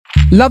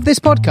Love this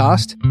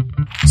podcast?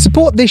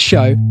 Support this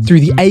show through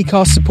the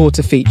Acast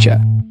supporter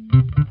feature.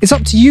 It's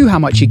up to you how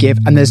much you give,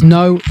 and there's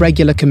no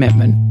regular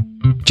commitment.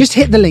 Just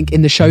hit the link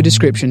in the show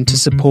description to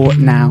support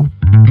now.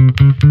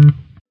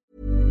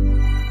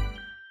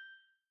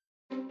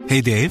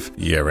 Hey, Dave.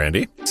 Yeah,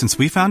 Randy. Since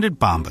we founded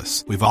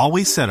Bombas, we've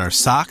always said our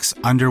socks,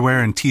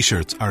 underwear, and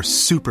T-shirts are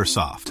super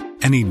soft.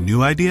 Any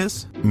new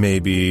ideas?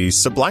 Maybe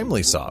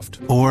sublimely soft.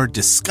 Or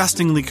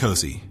disgustingly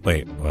cozy.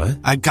 Wait, what?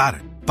 I got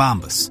it.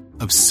 Bombas.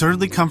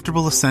 Absurdly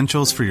comfortable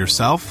essentials for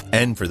yourself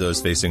and for those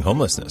facing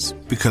homelessness.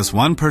 Because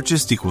one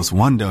purchased equals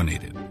one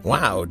donated.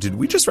 Wow, did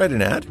we just write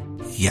an ad?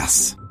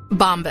 Yes.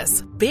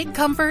 Bombas. Big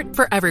comfort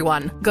for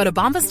everyone. Go to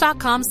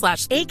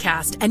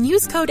bombas.com/ACAST and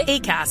use code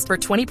ACAST for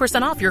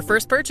 20% off your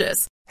first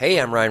purchase. Hey,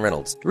 I'm Ryan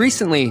Reynolds.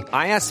 Recently,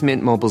 I asked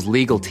Mint Mobile's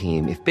legal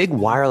team if big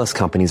wireless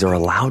companies are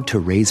allowed to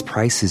raise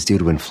prices due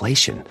to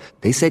inflation.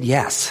 They said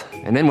yes.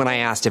 And then when I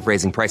asked if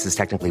raising prices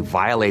technically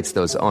violates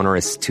those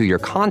onerous 2-year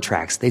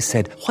contracts, they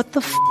said, "What the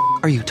f***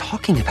 are you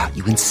talking about,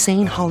 you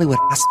insane Hollywood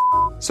ass?"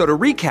 So to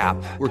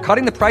recap, we're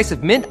cutting the price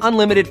of Mint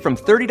Unlimited from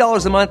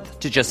 $30 a month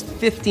to just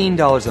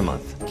 $15 a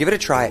month. Give it a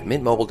try at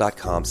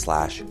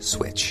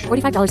mintmobile.com/switch.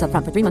 $45 up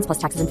front for 3 months plus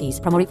taxes and fees.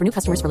 Promo rate for new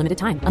customers for limited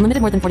time. Unlimited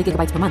more than 40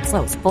 gigabytes per month.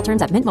 Slows full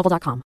terms at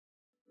mintmobile.com.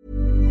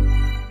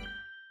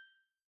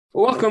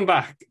 Welcome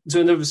back to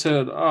another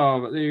episode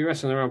of the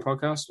Wrestling Around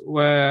podcast,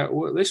 where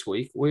this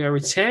week we are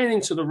returning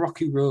to the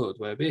Rocky Road,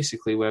 where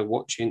basically we're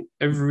watching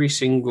every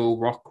single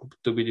Rock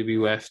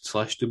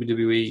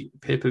WWF/WWE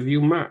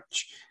pay-per-view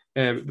match.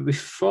 But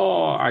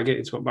before I get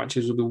into what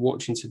matches we'll be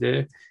watching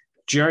today,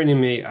 joining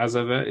me as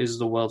ever is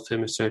the world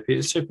famous Sir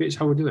Peters. Sir Peters,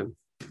 how are we doing?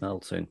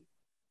 Melting.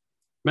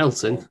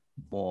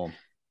 Warm.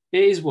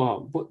 It is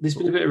warm, but there's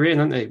been a bit of rain,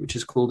 hasn't there, which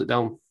has cooled it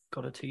down.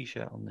 Got a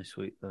t-shirt on this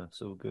week though,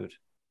 so good.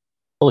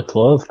 Fully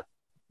clothed.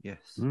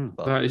 Yes.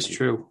 That is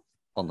true.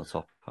 On the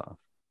top half.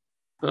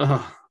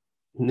 Oh,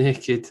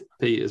 naked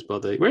Peter's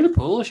body. Wearing a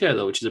polo shirt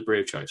though, which is a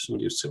brave choice.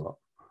 Somebody who's too hot.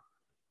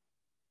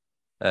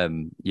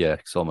 Yeah,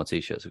 because all my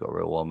t-shirts have got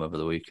real warm over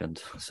the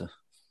weekend. So.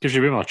 Gives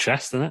you a bit more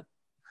chest, doesn't it?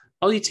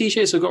 All your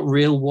t-shirts have got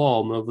real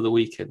warm over the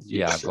weekend.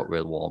 Yeah, I've got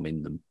real warm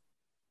in them.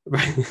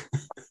 Right.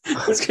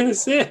 I was going to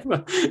say,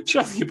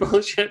 surely your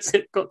polo shirts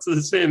got to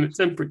the same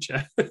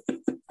temperature.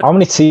 How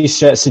many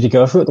t-shirts did you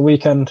go through at the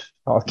weekend?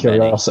 Out of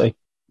curiosity.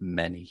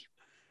 Many.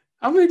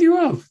 How many do you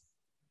have?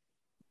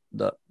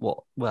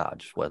 Well, I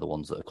just wear the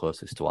ones that are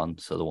closest to one.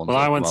 So the ones that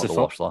I went to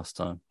wash last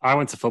time. I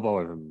went to football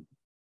with him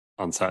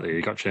on Saturday.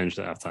 He got changed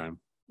at half time.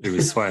 He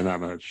was sweating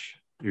that much.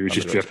 He was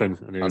just dripping,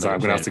 and he was like, "I'm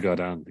going to have to go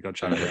down." He got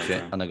changed,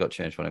 and I got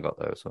changed when I got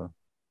there as well.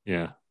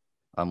 Yeah,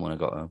 and when I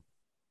got home.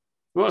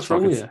 What's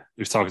wrong with you?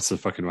 He was talking to the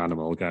fucking random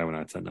old guy when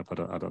I turned up. I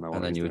don't know.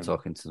 And then you were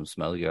talking to some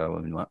smelly guy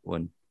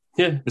when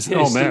yeah, it's an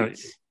old man.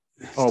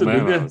 Old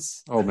man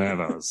of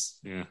ours.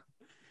 Yeah,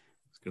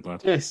 it's a good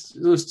lad. Yes, he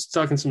was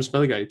talking to some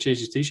smelly guy who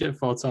changed his t-shirt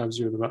 4 times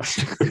during the match.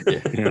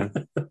 Yeah.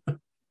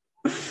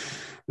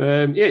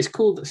 It's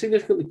cooled,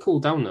 significantly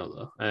cooled down now,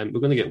 though.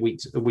 We're going to get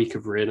a week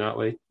of rain, aren't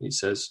we? It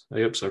says. I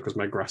hope so, because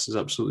my grass is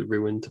absolutely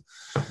ruined.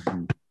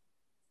 But,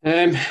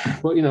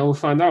 we'll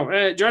find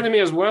out. Joining me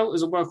as well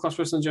is a world-class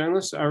wrestling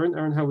journalist, Aaron.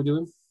 Aaron, how are we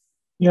doing?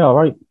 Yeah, all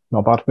right.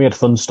 Not bad. We had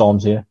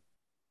thunderstorms here.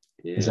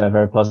 Yeah. It's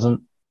very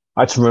pleasant.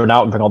 I had to run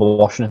out and bring all the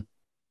washing in.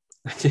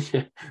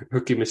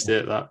 Rookie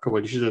mistake, that. Come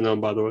on, you should have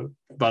known by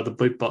the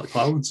big black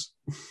clouds.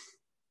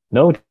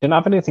 No, didn't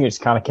have anything. It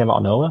just kind of came out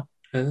of nowhere.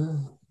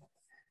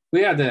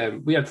 We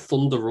had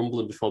thunder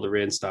rumbling before the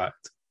rain started.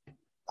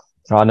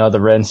 I know the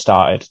rain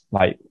started,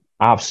 like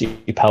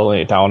absolutely pelting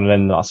it down, and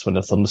then that's when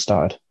the thunder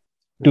started.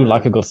 Do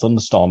like a good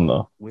thunderstorm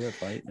though. We had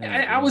lightning.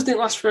 Ours didn't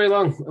last very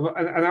long,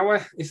 an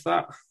hour, if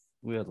that.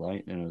 We had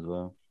lightning as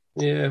well.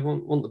 Yeah,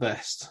 wasn't the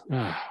best.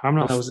 I've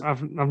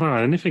not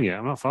had anything yet.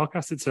 I'm not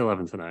forecasted till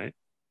 11 tonight.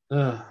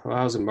 Well,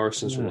 I was in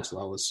Morrison's for most of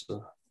hours,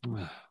 so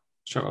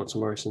shout out to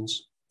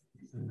Morrison's.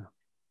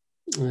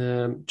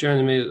 Yeah.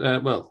 Joining me,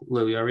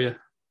 Louis, are you?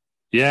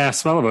 Yeah, I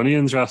smell of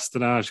onions, Ross.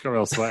 I just got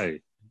real sweaty.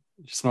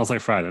 It just smells like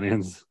fried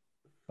onions.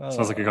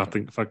 Smells like a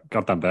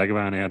goddamn burger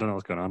van here. I don't know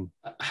what's going on.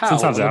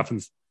 Sometimes it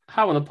happens.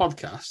 How on a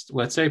podcast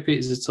where Terry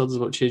Peters has told us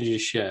about changing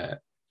his shirt,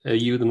 are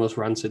you the most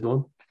rancid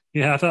one?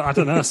 Yeah, I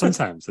don't know.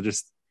 Sometimes I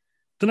just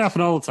doesn't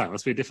happen all the time. It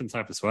must be a different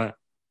type of sweat.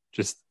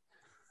 Just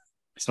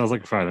it smells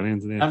like fried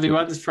onions. Have you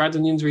had this fried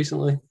onions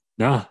recently?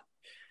 No,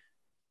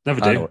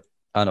 never do.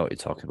 I know what you're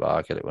talking about.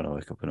 I get it when I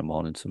wake up in the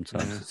morning.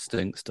 Sometimes it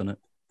stinks, doesn't it?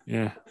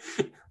 Yeah.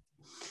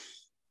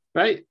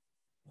 Right.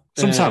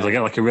 Sometimes I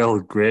get like a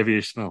real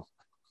gravyish smell.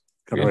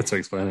 Can't know how to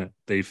explain it.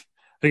 Beef.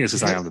 I think it's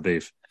just I am the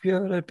beef. Have you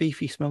ever had a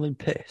beefy smelling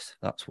piss?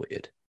 That's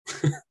weird.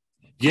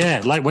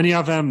 Yeah, like when you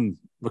have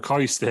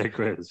McCoy steak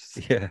ribs.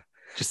 Yeah.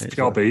 Just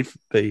pure beef.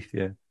 Beef,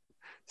 yeah.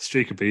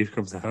 Streak of beef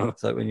comes out.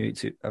 It's like when you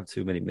have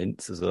too many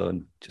mints as well,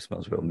 and it just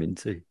smells real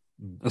minty.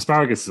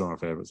 Asparagus is one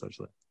of my favourites,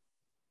 actually.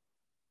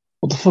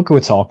 What the fuck are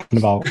we talking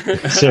about?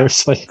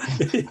 Seriously.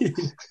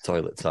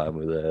 Toilet time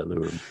with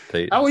Lou and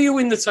Pete. How are you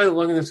in the toilet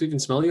long enough to even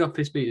smell your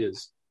piss,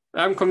 Peters?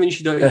 I'm convinced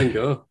you don't even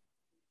go.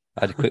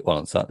 I had a quick one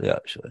on Saturday,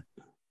 actually.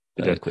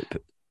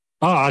 I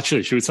Oh,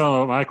 actually, should we tell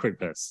about my quick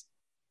piss?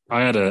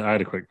 I had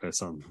a quick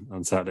piss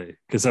on Saturday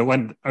because I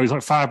was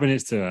like 5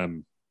 minutes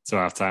to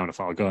half time, and I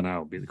thought I'll go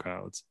now, beat the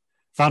crowds.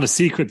 Found a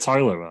secret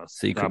toilet, Ross.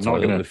 Secret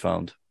toilet we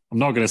found. I'm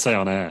not going to say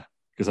on air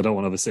because I don't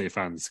want other City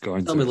fans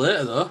going. Tell me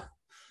later, though.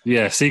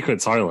 Yeah, secret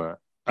toilet,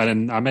 and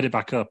then I made it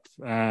back up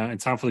in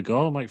time for the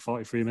goal in like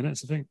 43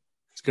 minutes, I think.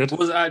 It's good.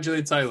 Was it actually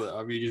a toilet, or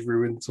have you just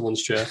ruined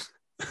someone's chair?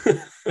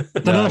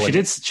 No, she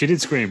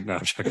did scream. No,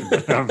 I'm checking.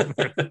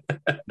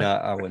 No,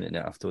 I went in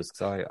it afterwards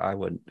because I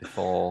went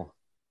before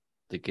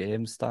the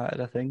game started,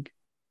 I think.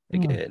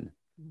 Again.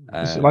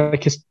 Is it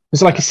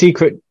like a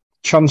secret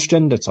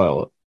transgender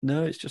toilet?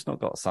 No, it's just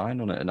not got a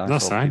sign on it. And I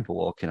saw people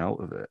walking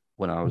out of it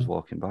when I was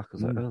walking back. I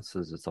was like, oh, this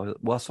is a toilet.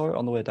 Well, I saw it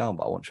on the way down,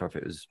 but I wasn't sure if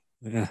it was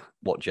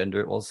what gender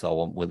it was, so I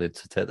wasn't willing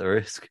to take the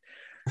risk.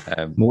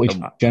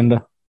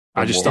 Multi-gender.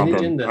 I just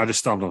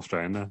stomped on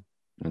straight in there.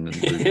 And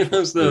then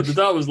the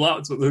door was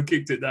locked, but they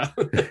kicked it down.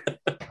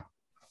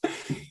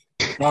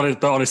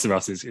 But honestly,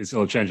 Ross,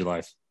 it'll change your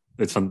life.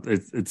 It's fun.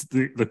 It's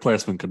the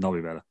placement could not be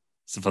better.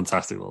 It's a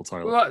fantastic little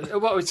toilet.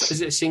 What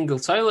is it? A single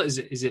toilet? Is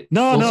it?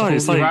 No.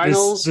 It's like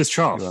there's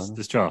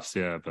troughs.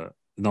 Yeah, but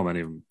not many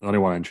of them. Only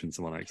one entrance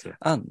and one exit.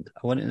 And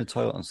I went in the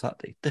toilet on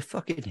Saturday. The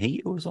fucking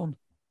heater was on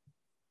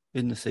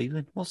in the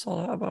ceiling. What's all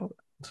that about?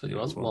 So you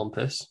want warm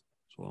piss?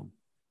 It's warm.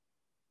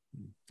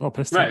 Oh,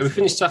 piss. Right, we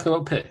finished talking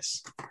about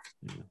piss.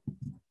 Yeah.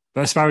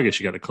 But asparagus,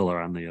 you get the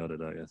colour and the odour,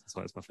 don't you? That's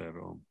why it's my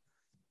favourite one.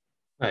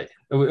 Right,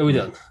 are we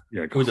done?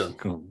 Yeah, we're done.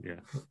 Go on, yeah.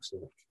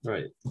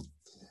 Right.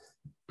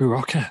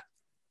 Burraka.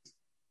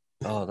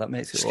 Oh, that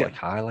makes it look like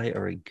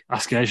highlighter ink. I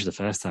scared you the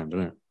first time,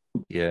 didn't it?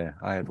 Yeah,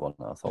 I had one.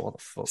 I thought, what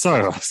the fuck?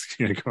 Sorry, Ross.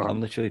 Yeah, go on. I'm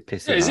literally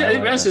pissing. This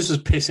was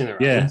pissing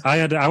around. Yeah,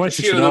 I went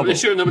to Chernobyl.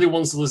 Sure, nobody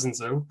wants to listen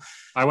to.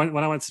 When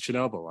I went to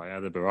Chernobyl, I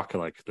had the Barocca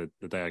like the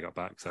day I got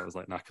back, so I was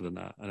like knackered and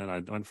that. And then I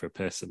went for a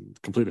piss and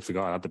completely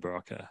forgot I had the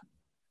Barocca.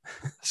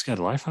 It scared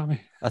the life out of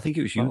me. I think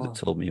it was you that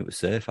told me it was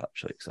safe,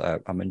 actually, because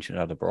I mentioned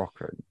I had a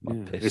Barocca and my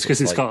piss. It's because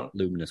it's got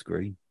luminous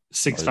green.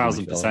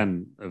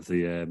 6,000% of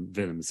the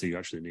vitamin C you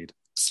actually need.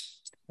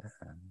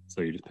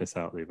 So you just piss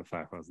out the other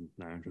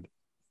 5,900.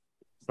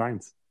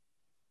 Science.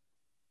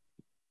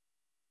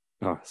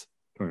 Oh,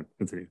 go on,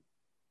 continue.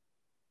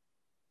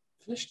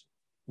 Finished?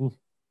 You're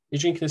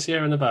drinking a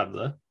Sierra Nevada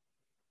there?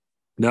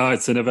 No,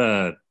 it's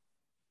another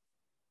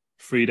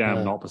 3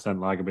 down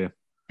 0% lager beer.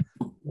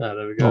 Oh,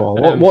 there we go.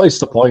 Oh, what is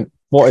the point?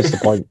 What is the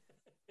point?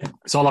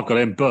 It's all I've got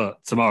in,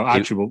 but tomorrow,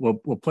 actually,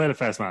 we'll play the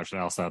first match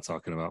and I'll start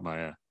talking about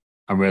my...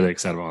 I'm really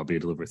excited about my beer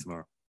delivery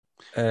tomorrow.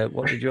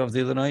 What did you have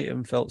the other night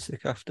and felt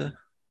sick after?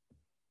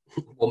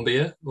 1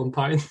 beer, 1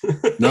 pint.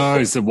 No,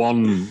 it's a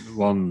one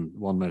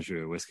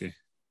measure of whiskey.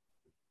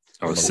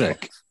 I was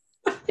sick.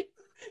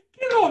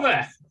 Get over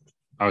there.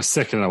 I was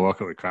sick and I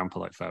woke up with cramp at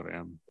like 5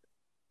 a.m.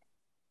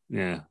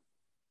 Yeah.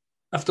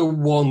 After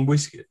 1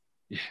 whiskey?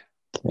 Yeah.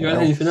 You had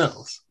anything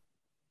else?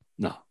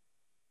 No.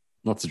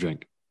 Not to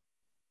drink.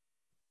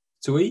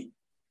 To eat?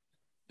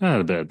 I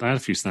had a bit. I had a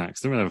few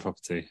snacks. Didn't really have a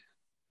proper tea. I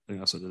think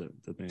that's what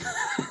did me.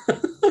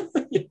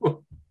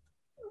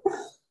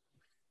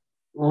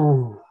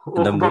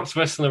 Welcome back to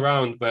Wrestling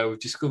Around, where we've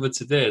discovered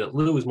today that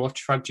Lou was more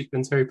tragic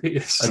than Terry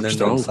Peters. And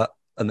then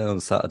on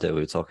Saturday, we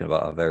were talking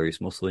about our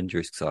various muscle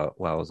injuries because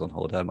while I was on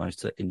holiday, I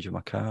managed to injure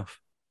my calf.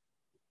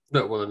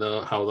 Don't want to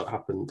know how that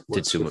happened.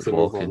 Did too much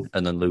walking,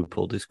 and then Lou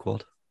pulled his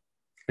quad.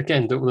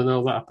 Again, don't want to know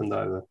how that happened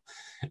either.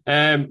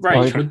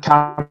 Right.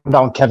 Calm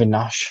down, Kevin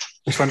Nash.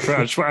 I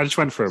just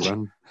went for a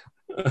run.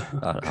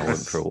 I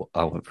went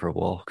for a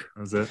walk.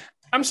 That was it.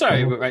 I'm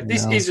sorry, but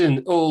this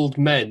isn't old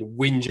men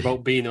whinge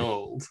about being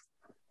old.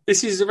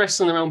 This is a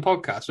Wrestling Around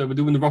podcast where we're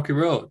doing the Rocky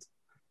Road.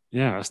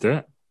 Yeah, let's do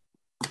it.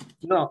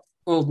 Not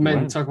old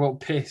men talk about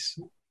piss.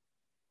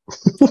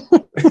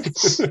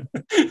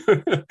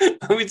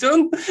 Are we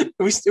done?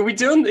 Are we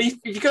done? Have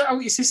you got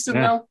out your system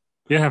now?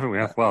 Yeah, haven't we?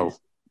 Well,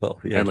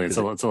 yeah.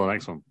 Until the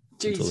next one.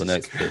 Until the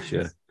next pitch,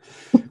 yeah.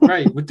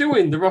 Right, we're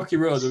doing the Rocky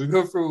Road and we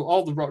go through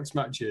all the Rock's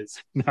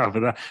matches. No,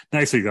 but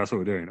next week that's what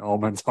we're doing. All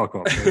men talk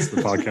about this,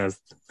 the podcast.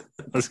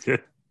 That's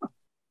good.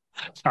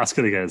 That's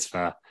going to get us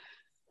far.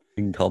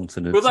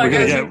 Incontinence. We're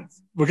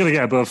going to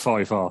get above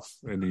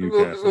 44th in the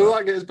UK. Will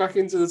that get us back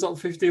into the top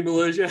 50 in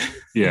Malaysia?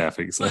 Yeah, I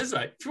think so. That's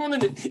right.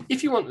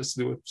 If you want us to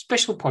do a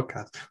special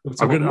podcast, we'll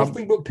talk about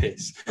nothing but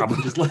piss. I'm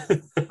putting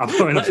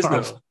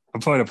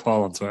a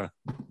poll on Twitter.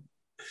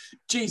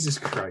 Jesus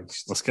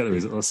Christ. Let's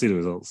see the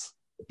results.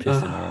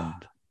 Pissing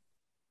around.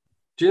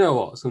 Do you know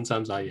what?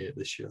 Sometimes I hate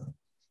this show.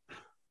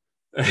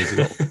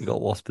 You got a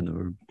wasp in the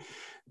room.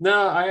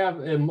 No, I have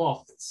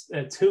moths,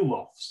 2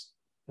 moths,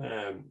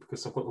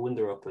 because I've got the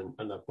window open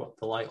and I've got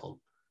the light on.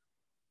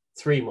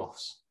 3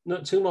 moths. No,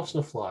 2 moths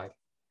and a fly.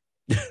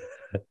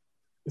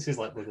 This is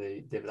like with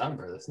the David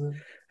Attenborough, isn't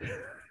it?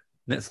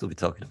 Next we'll be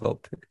talking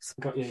about piss.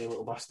 Got you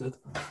little bastard.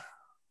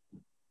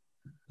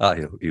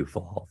 You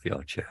fall off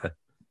your chair.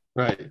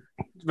 Right.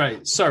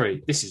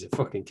 Sorry, this is a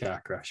fucking car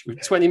crash.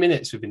 20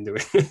 minutes we've been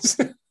doing this.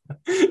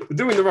 We're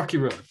doing the Rocky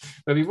Road,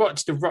 where we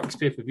watched the Rock's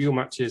pay-per-view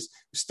matches,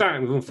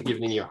 starting with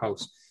Unforgiven in your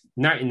house.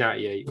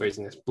 1998, where he's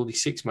in this bloody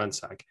 6-man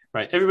tag.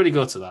 Right, everybody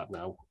go to that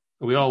now.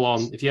 Are we all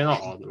on? If you're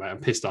not on, right, I'm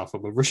pissed off.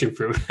 I'm rushing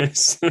through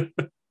this.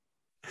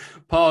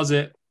 Pause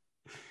it.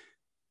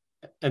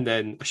 And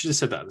then I should have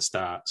said that at the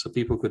start so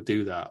people could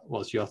do that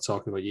whilst you're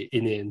talking about your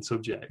inane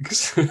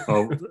subjects.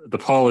 Well, the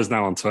poll is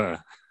now on Twitter.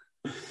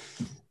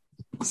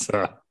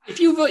 So if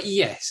you vote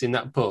yes in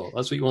that poll,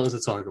 that's what you want us to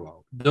talk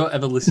about. Don't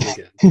ever listen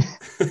again.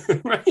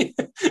 Right?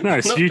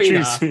 No, so you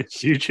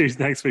choose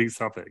next week's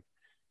topic.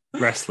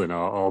 Wrestling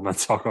or all men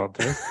talk about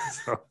piss.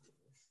 So.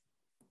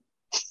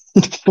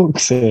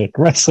 Fuck's sake,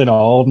 wrestling or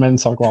old men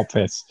talk about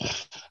piss.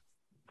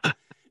 Do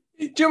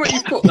you know what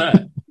you put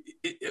there?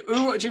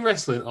 We're watching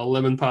wrestling or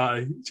lemon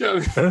party. Do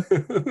you know?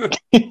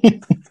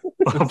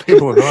 Well,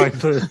 people are buying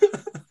for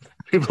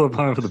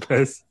the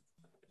piss.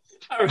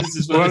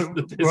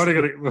 We're only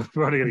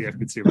going to get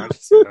me 2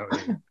 matches.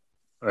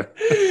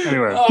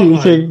 Anyway,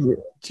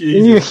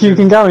 you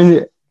can go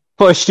and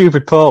put a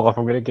stupid poll up.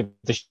 I'm going to give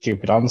the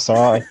stupid answer.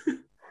 Right?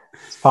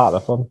 It's part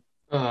of the fun.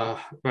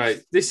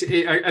 Right.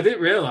 I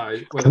didn't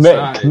realise when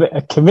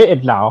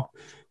committed now.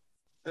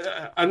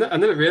 I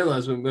didn't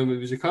realise when we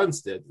was recording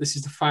today, this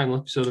is the final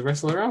episode of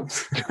Wrestling Around.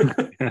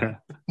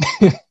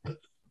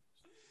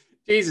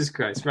 Jesus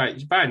Christ.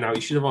 Right. By now,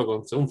 you should have all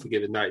gone to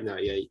Unforgiven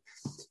 1998.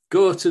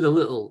 Go to the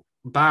little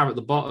bar at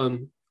the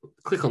bottom,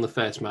 click on the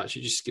first match.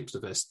 It just skips the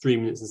first 3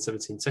 minutes and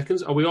 17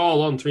 seconds. Are we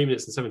all on 3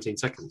 minutes and 17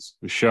 seconds?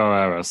 We sure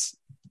are us.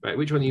 Right.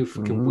 Which one of you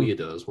fucking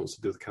weirdos wants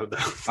to do the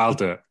countdown? I'll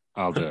do it.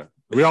 Are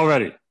we all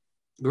ready?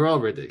 We're all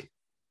ready.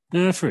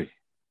 3,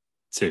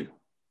 2,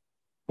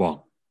 1,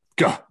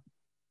 go.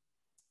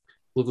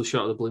 Lovely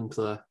shot of the blimp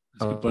there.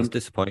 I was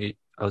disappointed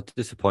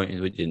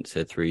we didn't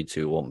say 3,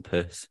 2, 1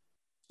 piss.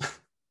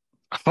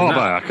 I thought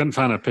about it. I couldn't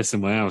find a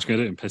pissing way. I was going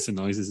to do it in pissing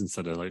noises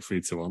instead of like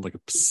 3, 2, 1, like a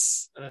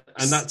pss.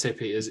 And that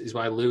tip is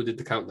why Lou did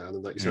the countdown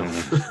and that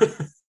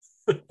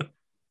like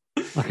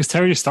because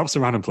Terry just stops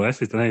in random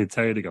places, then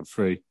Terry had gone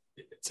 3,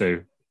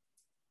 2.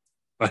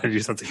 But you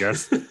just had to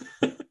guess.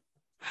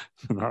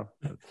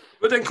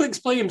 But then clicks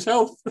play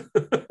himself.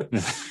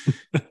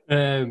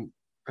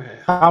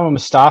 Hammer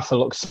Mustafa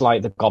looks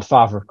like the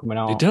Godfather coming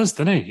out. He does,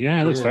 doesn't he?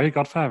 Yeah, it looks very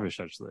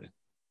Godfatherish, actually.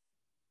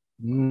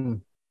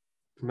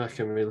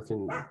 McEnroe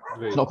looking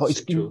very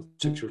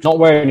not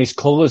wearing his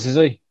colours, is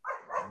he?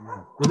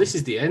 Well, this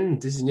is the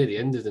end. This is near the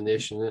end of the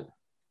nation, isn't it?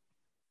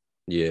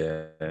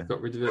 Yeah.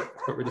 Got rid of it.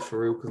 Got rid of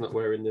Farouk and not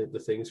wearing the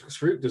things. Because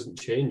Farouk doesn't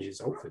change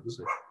his outfit, does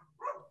he?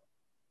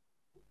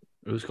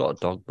 Who's got a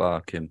dog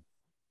barking?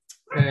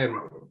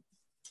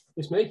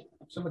 It's me.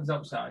 Somebody's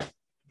outside.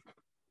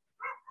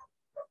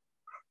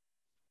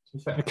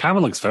 The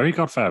camera looks very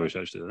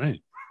Godfatherish, actually, doesn't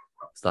he?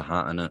 It's the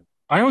hat, innit?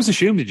 I always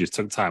assumed he just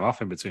took time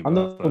off in between. And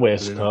the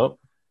waistcoat.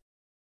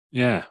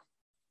 Yeah.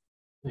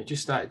 He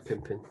just started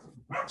pimping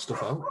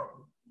stuff out.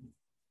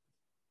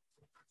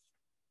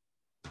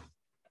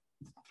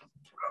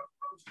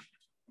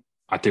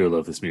 I do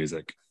love this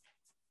music.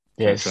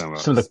 Yeah, it's some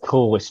of the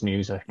coolest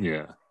music.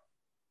 Yeah.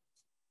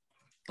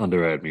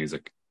 Underrated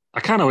music. I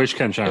kind of wish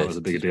Ken Shamrock was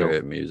a bigger deal.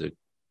 Great music.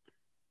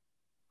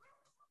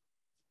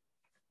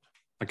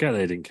 I get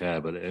they didn't care,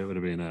 but it would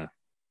have been I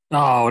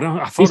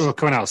thought they were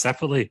coming out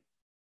separately.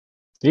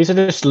 These are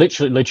just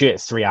literally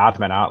legit 3 hard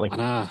men, aren't they?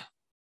 I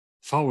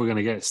thought we were going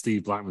to get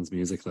Steve Blackman's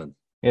music then.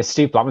 Yeah,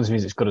 Steve Blackman's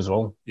music's good as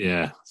well.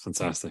 Yeah, it's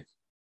fantastic.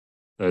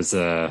 There's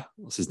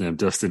what's his name?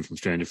 Dustin from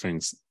Stranger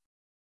Things.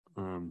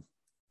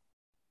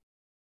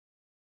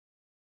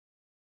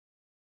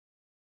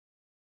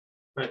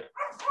 Right.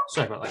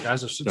 Sorry about that,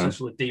 guys. I've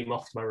successfully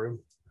demoffed my room.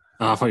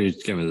 I thought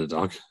you'd get me the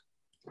dog.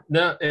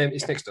 No,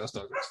 it's next door,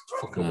 dog. It's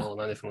fucking well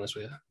and anything this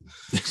way.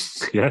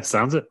 Yeah,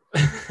 sounds it.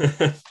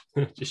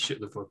 Just shut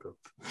the fuck up.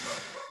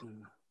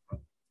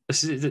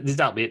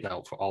 That'll be it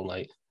now for all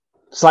night.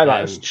 It's like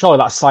that. Surely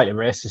that's slightly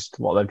racist,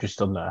 what they've just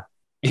done there.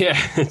 Yeah,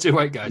 2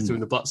 white guys doing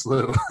the black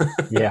salute.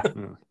 Yeah.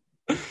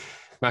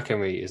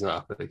 McEnroe is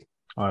not happy.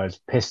 Oh, he's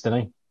pissed,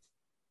 isn't he?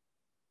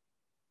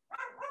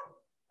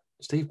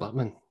 Steve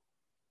Blackman.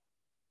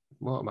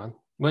 What, man?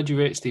 Where do you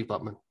rate Steve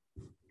Blackman?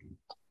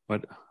 Why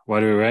do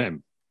we rate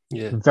him?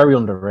 Yeah. Very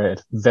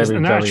underrated. Very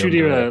underrated.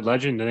 A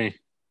legend, isn't he?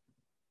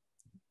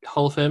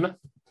 Hall of Famer?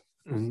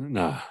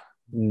 No.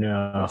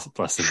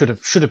 Bless him.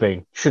 Should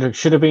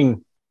have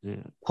been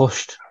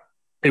pushed.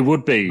 It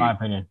would be. In my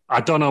opinion.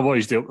 I don't know what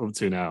he's up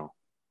to now.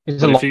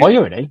 He's a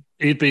lawyer, isn't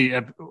he? He'd be.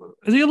 Is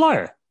he a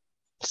liar?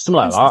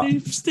 Something like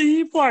that.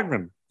 Steve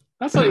Blackman.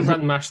 I thought he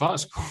ran martial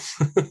arts school.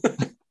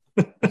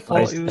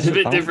 There's a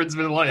bit different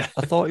with a lawyer.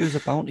 I thought he was a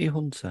bounty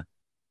hunter.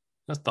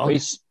 That's dog.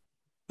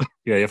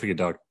 Yeah, you have to get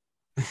dog.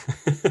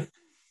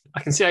 I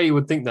can see how you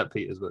would think that,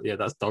 Peters, but yeah,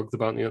 that's dog the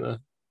bounty hunter.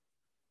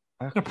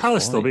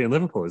 Palace still beating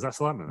Liverpool. Is that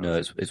still happening? No,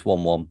 it's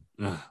 1-1.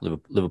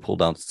 Liverpool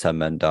down to 10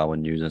 men.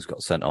 Darwin Nunes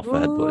got sent off for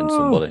headbutting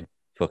somebody.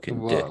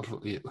 Fucking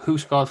dick. Who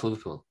scored for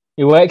Liverpool?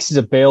 He works as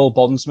a bail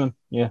bondsman.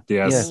 Yeah.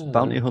 Yes. Yeah,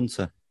 bounty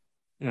hunter.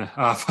 Yeah,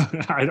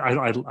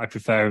 I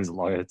prefer him as a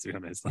lawyer, to be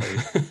honest.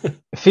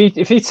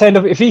 If he turned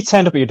up at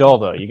your door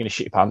though, you're going to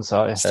shit your pants,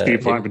 aren't you?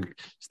 Steve Blackman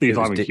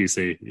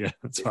QC. Yeah,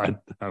 that's fine.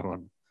 That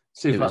one.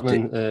 Steve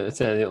Blackman,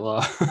 attorney at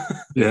law.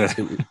 Yeah.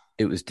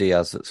 It was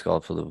Diaz that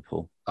scored for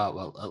Liverpool. Oh,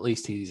 well, at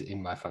least he's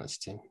in my fantasy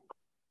team.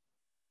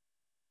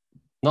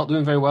 Not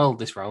doing very well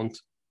this round.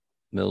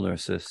 Milner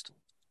assist.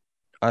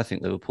 I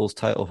think Liverpool's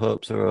title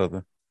hopes are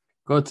over.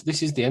 Good.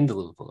 This is the end of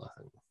Liverpool, I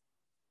think.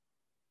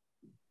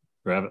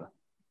 Forever.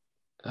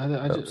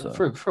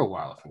 For a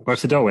while, I think. But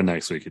if they don't win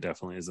next week, it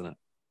definitely isn't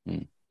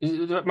it?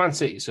 Man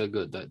City is so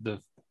good that they're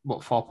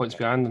 4 points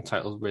behind the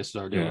title race is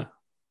already on.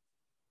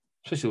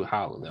 Especially with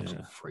Haaland, that was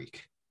a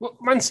freak. Well,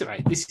 Man City,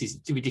 right? This is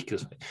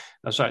ridiculous. Mate.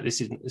 That's right.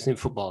 This isn't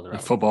footballing around.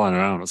 Footballing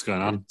around. What's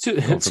going on?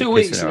 2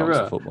 weeks in a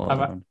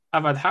row.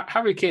 I've had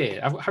Harry Kane.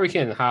 I've got Harry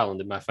Kane and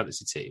Haaland in my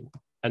fantasy team,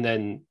 and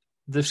then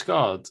they've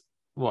scored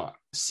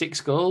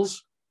 6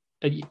 goals,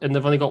 and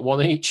they've only got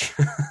 1 each.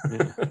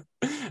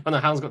 And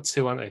Haaland's got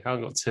 2, haven't they?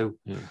 Haaland got 2.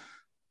 Yeah.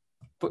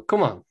 But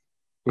come on.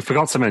 We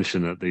forgot to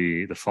mention that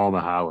the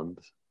former Haaland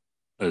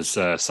has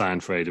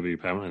signed for AW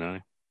permanently now.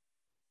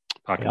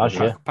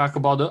 Parker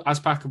Bordeaux.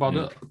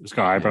 He's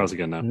got eyebrows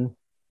again now.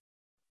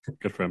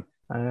 Good for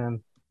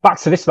him. Back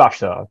to this match,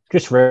 though.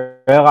 Just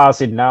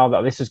realising now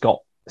that this has got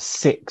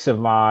 6 of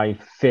my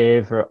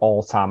favourite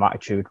all-time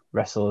Attitude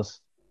wrestlers.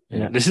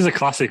 This is a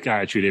classic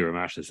Attitude Era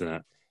match, isn't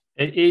it?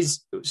 It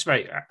is,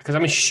 right, because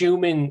I'm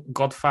assuming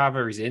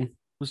Godfather is in.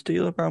 Was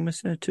D'Lo Brown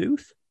missing a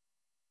tooth?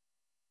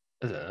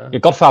 Yeah,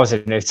 Godfather's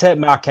in. If you take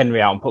Mark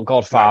Henry out and put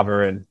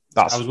Godfather in,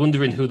 I was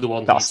wondering who the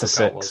one that's the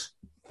 6. Was.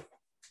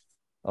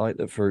 I like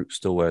that Farouk's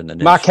still wearing the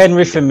Mark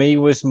Henry for me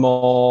was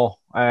more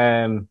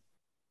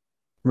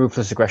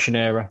Ruthless Aggression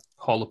era.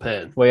 Hall of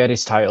Pain. Where he had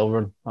his title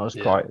run.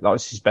 That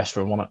was his best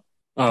run, wasn't it?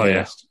 Oh,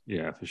 yes.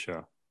 Yeah, for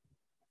sure.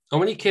 And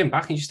when he came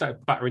back, he just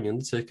started battering the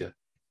Undertaker.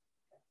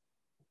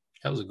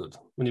 That was a good.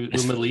 When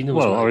Melina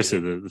was obviously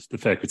the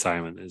fake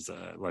retirement is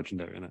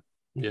legendary, isn't it?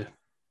 Yeah.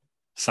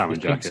 Salmon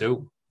jacket.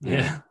 Too.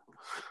 Yeah.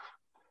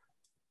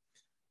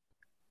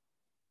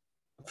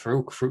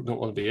 Farouk don't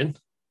want to be in.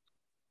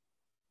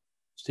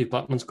 Steve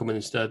Blackman's coming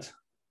instead.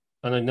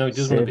 And I know he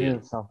doesn't want to be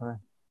in.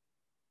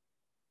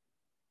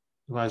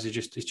 Why is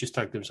he's just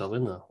tagged himself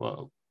in there?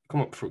 Well,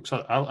 come on, Farouk.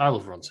 So I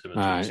love Ron Simmons.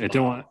 I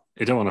don't want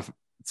to.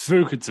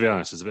 Farouk, to be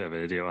honest, is a bit of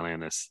an idiot on in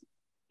this.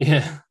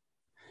 Yeah.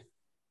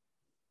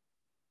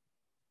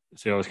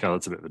 So he always kind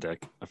of a bit of a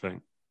dick, I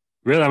think.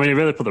 Really, I mean, he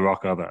really put the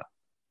Rock over.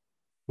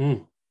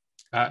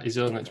 At his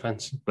own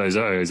expense. But his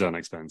own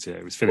expense, yeah.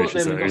 It was finished. He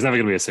was never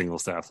going to be a single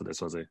star after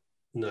this, was he?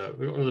 No,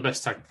 we got one of the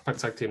best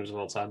tag teams of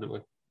all time, didn't we?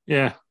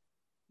 Yeah.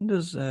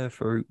 Does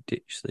Farouk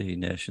ditch the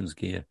Nations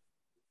gear?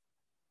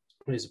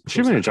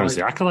 She really joins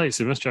the Acolytes.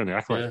 He must join the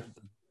Acolytes.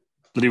 Yeah.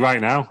 Did he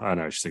right now? I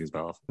know, she's taking his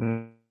belt off.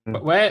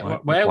 But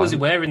where was he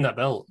wearing that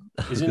belt?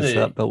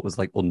 That belt was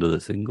like under the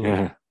single.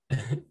 Yeah.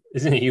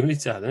 Isn't it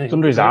unitard, isn't it? It's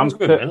under his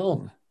armpit.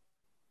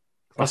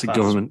 Classic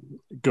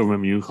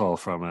government mule call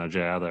from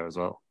JR there as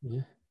well.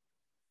 Yeah.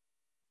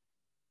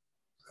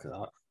 Look at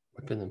that.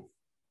 Whipping them.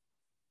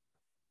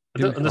 I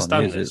don't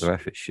understand this. The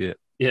ref is shit.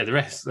 Yeah, the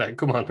ref. Like,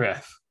 come on,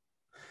 ref.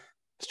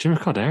 It's Jimmy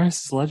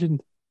Corderas, is a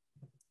legend.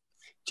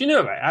 Do you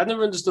know, right? I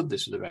never understood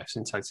this with the refs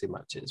in tag team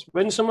matches.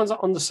 When someone's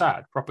on the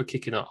side, proper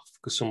kicking off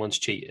because someone's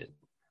cheated,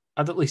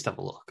 I'd at least have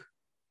a look.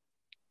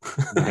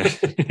 You got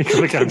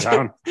to get him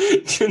down.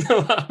 Do you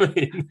know what I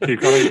mean?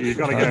 You've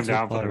got to get him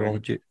down for the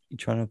ring. You're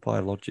trying to apply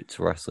logic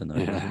to wrestling, though.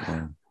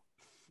 Yeah.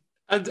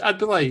 I'd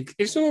be like,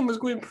 if someone was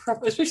going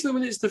proper, especially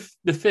when it's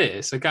the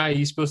face, a guy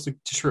you're supposed to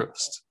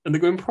trust, and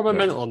they're going proper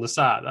mental on the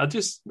side, I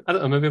don't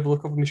know, maybe have a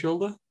look over my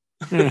shoulder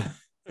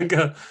and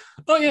go,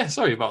 oh yeah,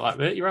 sorry about that,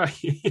 mate. You're right.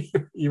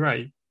 You're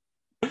right.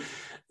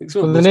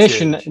 Well, the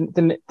nation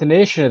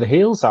of the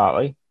heels, aren't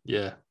they?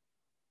 Yeah.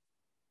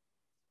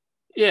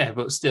 Yeah,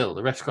 but still,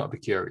 the ref's got to be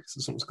curious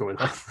that something's going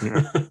on.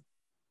 Yeah.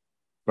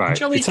 Right.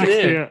 Johnny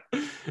Clear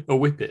or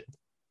whip it.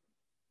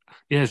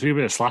 Yeah, it's a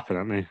bit of slapping,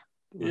 hasn't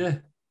he? Yeah.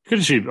 Could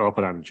have shoot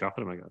open hand and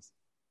chopping him, I guess.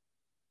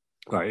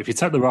 Right, if you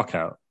take the Rock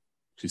out,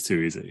 which is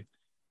too easy,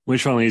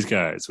 which one of these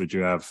guys would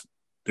you have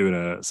doing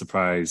a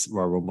surprise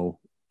Royal Rumble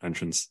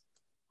entrance?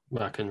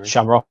 Mark Henry.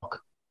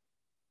 Shamrock.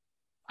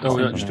 Oh,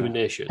 we're not just doing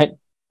Nation?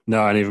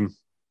 No, and even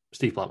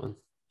Steve Blackman.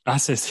 I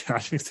think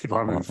Steve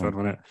Blackman would be fun,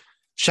 wouldn't it?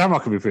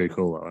 Shamrock would be pretty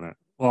cool, though, wouldn't it?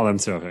 Well, them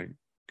two, I think.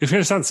 Because we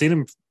just haven't seen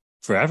him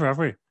forever, have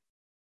we?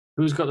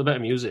 Who's got the better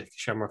music,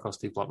 Shamrock or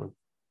Steve Blackman?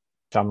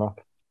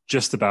 Shamrock.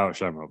 Just about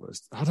Shamrock.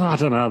 I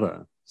don't know,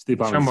 though. Steve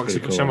Blackman's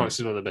Shamrock's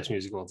is one of the best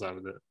music of all time,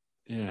 isn't it?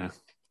 Yeah.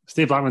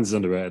 Steve Blackman's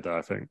underrated, though,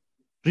 I think.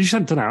 But he just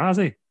hasn't done it, has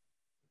he?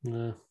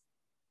 No.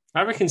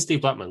 I reckon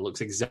Steve Blackman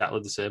looks exactly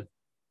the same.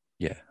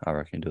 Yeah, I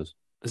reckon he does.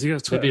 Has he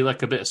got Twitter? Maybe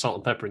like a bit of salt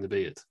and pepper in the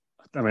beard.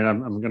 I mean,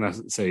 I'm going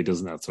to say he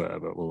doesn't have Twitter,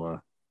 but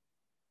we'll...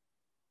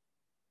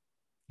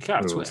 He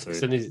can't have Twitter,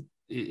 because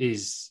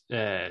his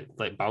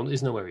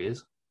bounties know where he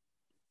is.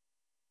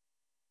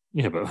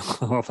 Yeah, but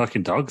what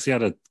fucking dogs? He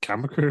had a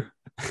camera crew.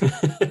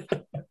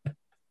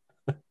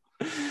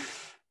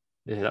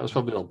 Yeah, that was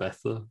probably all Beth,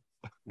 though.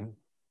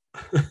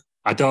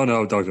 I don't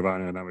know Dr.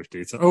 Barney in that much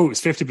detail. Oh,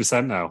 it's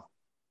 50% now.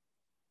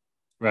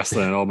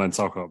 Wrestling and all men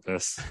talk about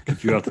this.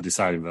 You have to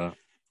decide that.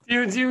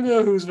 Do you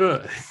know who's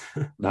voting?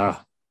 No.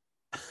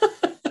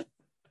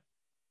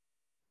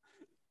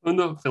 I'm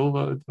not Phil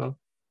voted for.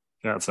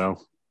 Can't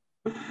tell.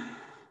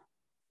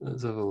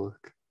 Let's have a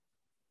look.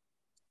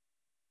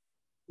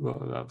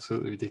 What an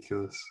absolutely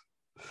ridiculous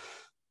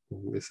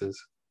thing this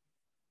is.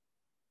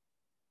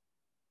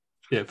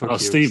 Yeah, well,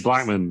 Steve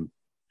Blackman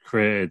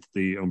created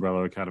the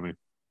Umbrella Academy,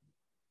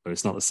 but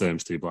it's not the same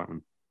Steve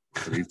Blackman.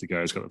 But he's the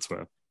guy who's got the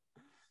Twitter.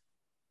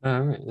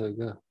 All right, there we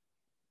go.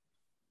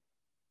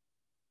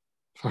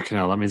 Fucking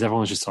hell, that means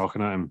everyone's just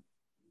talking at him.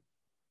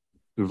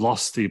 We've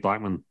lost Steve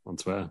Blackman on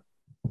Twitter.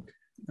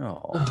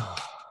 Oh,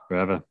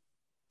 forever.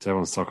 So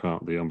everyone's talking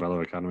about the Umbrella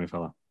Academy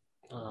fella.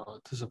 Oh,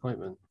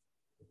 disappointment.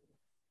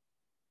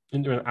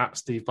 Into at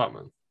Steve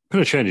Blackman. Could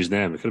have changed his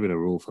name. There could have been a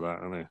rule for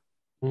that, hadn't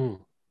there?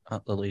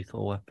 At the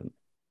Lethal Weapon.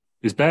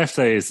 His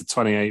birthday is the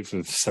 28th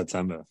of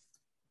September.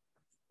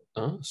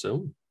 Oh,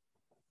 soon.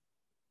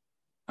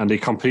 And he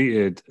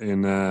competed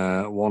in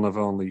one of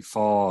only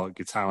 4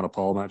 guitar and a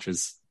pole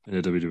matches in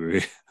the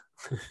WWE.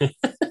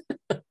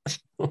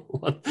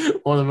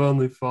 one of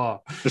only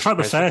 4. In fact,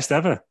 the first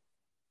ever.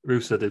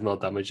 Russo did more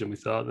damage than we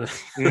thought.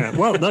 Yeah,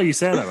 well, no, you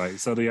say that right.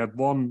 So they had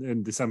one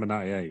in December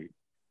 98,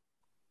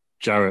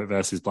 Jarrett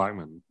versus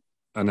Blackman,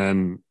 and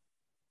then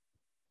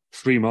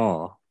 3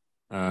 more,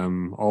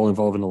 all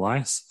involving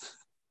Elias.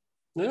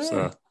 Yeah.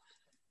 So,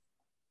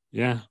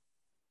 yeah.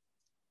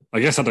 I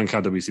guess I don't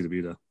count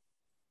WCW though.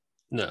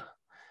 No.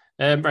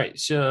 Right,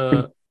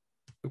 so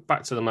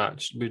back to the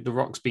match. The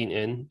Rock's been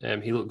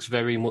in. He looks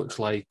very much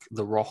like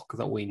the Rock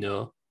that we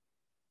know.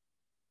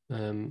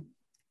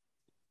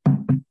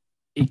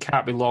 He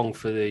can't be long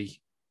for the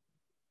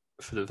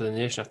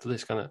nation after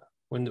this, can it?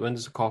 When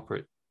does the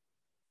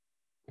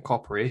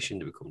corporation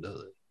to become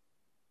deadly?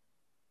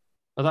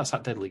 Oh, that's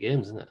at Deadly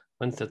Games, isn't it?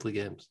 When's Deadly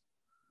Games?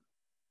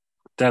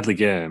 Deadly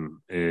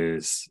Game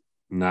is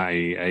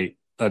 98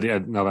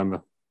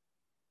 November.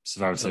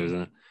 Survivor Series,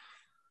 isn't it?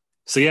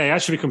 So yeah, he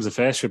actually becomes a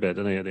face for a bit,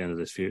 doesn't he, at the end of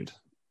this feud?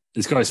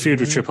 He's got his feud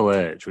with Triple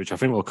H, which I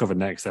think we'll cover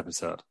next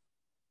episode.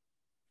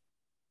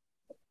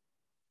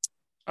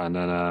 And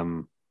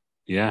then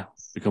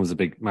becomes a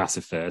big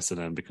massive face and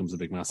then becomes a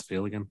big massive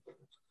heel again.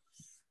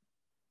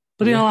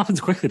 But it all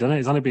happens quickly, doesn't it?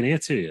 He's only been here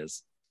 2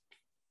 years.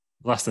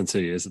 Less than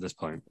 2 years at this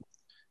point.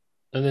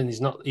 And then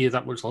he's not here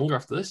that much longer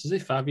after this, is he?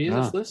 5 years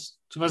after this?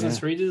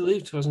 2003 did he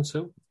leave?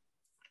 2002?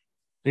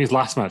 His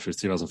last match was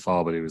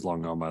 2004, but he was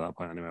long gone by that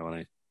point anyway, wasn't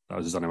he? That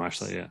was his only match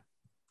that year.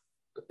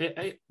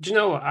 Do you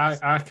know what?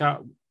 I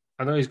can't...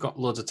 I know he's got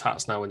loads of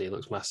tats now and he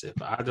looks massive,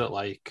 but I don't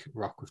like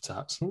Rock with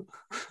tats.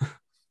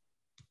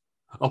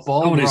 Or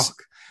bald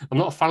Rock. I'm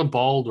not a fan of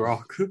bald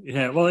Rock.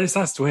 Yeah, well, that's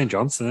Dwayne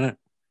Johnson, isn't it?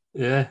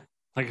 Yeah.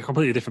 Like a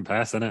completely different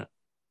person, isn't it?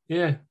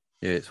 Yeah.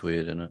 Yeah, it's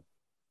weird, isn't it?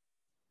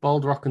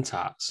 Bald Rock and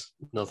tats.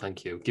 No,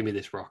 thank you. Give me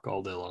this Rock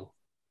all day long.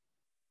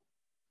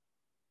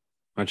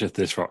 Imagine if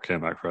this Rock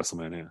came back for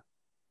WrestleMania.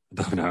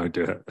 I don't know how to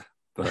do it,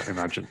 but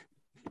imagine.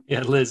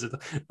 Yeah,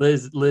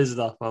 lasered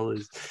off all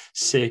his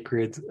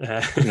sacred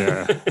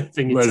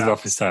lasered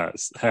off his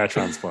tats, hair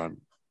transplant.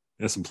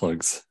 Here's some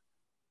plugs.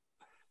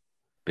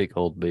 Big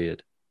old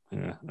beard.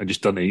 Yeah, I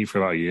just don't eat for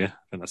about a year.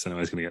 I think that's the only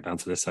way he's going to get down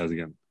to this size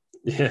again.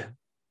 Yeah.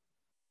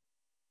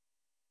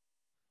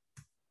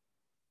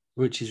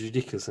 Which is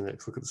ridiculous, isn't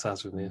it? Look at the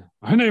size of him here.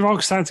 I know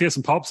Rock's starting to get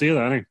some pops here,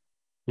 though, isn't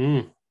he?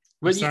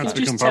 Well, you can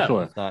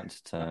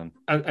just tell.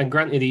 And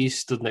granted, he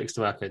stood next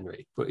to Mark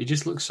Henry, but he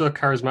just looks so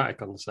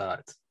charismatic on the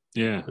side.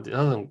 Yeah.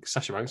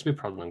 Sasha Banks would be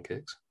proud of them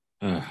kicks.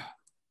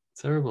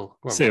 Terrible.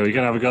 See, we're going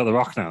to have a go at The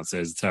Rock now and say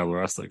he's a terrible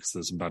wrestler because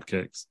there's some bad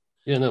kicks.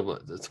 Yeah, no,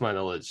 but to my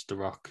knowledge, The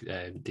Rock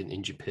didn't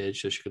injure Paige,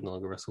 so she could no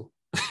longer wrestle.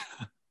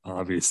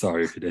 I'll be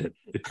sorry if he did.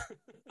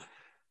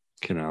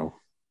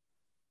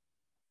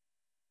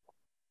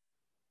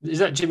 Is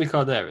that Jimmy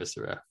Corderas,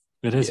 the ref?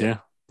 It is, yeah.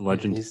 The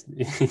legend.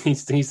 He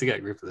needs to get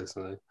a grip of this.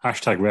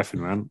 Hashtag reffing,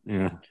 man.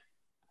 Yeah.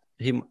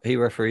 He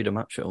refereed a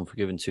match at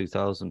Unforgiven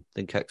 2000. I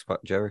think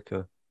X-Pac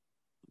Jericho.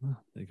 Oh,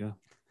 there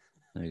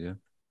you go.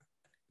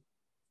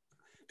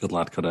 Good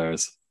lad,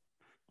 Corderas.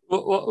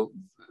 What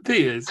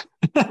Peters?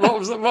 What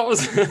was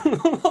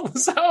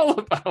that all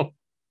about?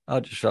 I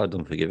just tried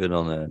Unforgiven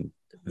on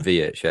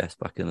VHS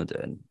back in the day,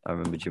 and I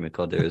remember Jimmy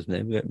Corderas'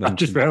 name. I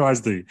just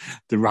realised the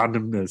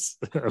randomness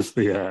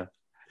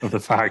of the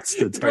facts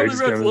that Terry's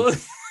given.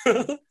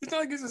 It's not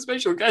like he's a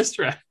special guest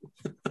ref.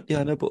 Yeah,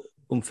 I know, but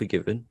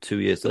Unforgiven, 2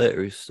 years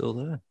later, he's still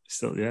there.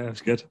 Still, yeah,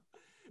 it's good.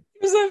 He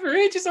was there for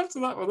ages after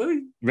that one, didn't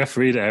he?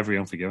 Refereed at every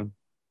Unforgiven.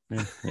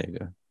 Yeah, there you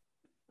go.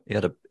 He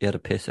had a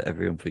piss at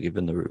every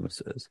Unforgiven, the rumour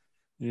says.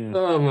 Yeah.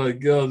 Oh my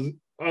god.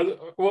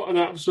 What an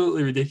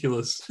absolutely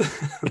ridiculous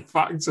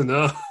fact to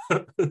know.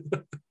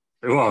 It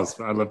was,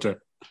 but I loved it.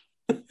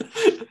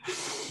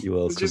 You're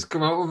welcome. Just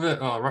come out with it.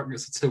 Oh, Rock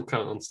gets a 2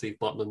 count on Steve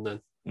Blackman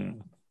then. Yeah.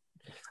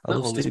 I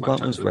love Steve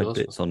Blackman's red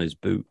bits on his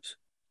boots.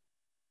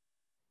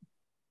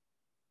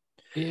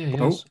 Yeah, he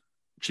does.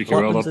 Cheeky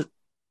roll up.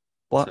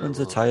 Blackman's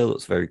attire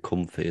looks very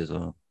comfy as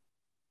well.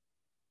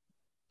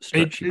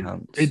 Stretchy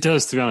pants. It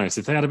does, to be honest.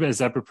 If they had a bit of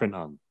zebra print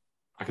on,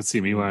 I could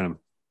see me wearing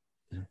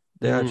them.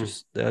 They are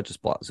just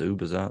black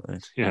Zubas, aren't they?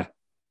 Yeah.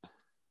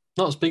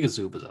 Not as big as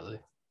Zubas, are they?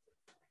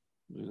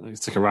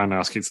 It's like a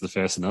roundhouse kick to the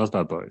face of those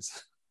bad boys.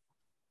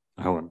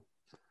 I wouldn't.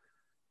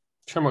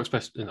 Shamrock's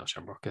best, not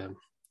Shamrock.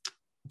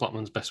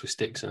 Blackman's best with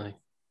sticks, isn't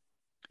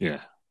he?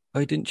 Yeah. Oh,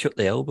 he didn't chuck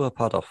the elbow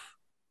pad off.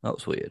 That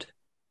was weird.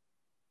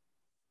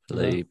 For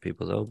the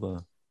people's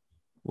elbow.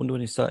 Wonder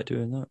when he started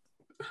doing that.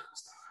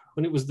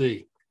 When it was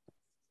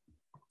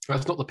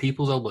that's not the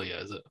people's elbow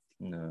yet, is it?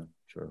 No,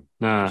 true.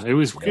 Nah, it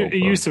was. It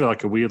used to be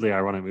like a weirdly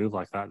ironic move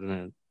like that,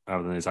 didn't it?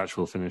 Rather than his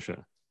actual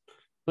finisher.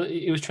 But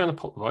he was trying to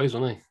pop the boys,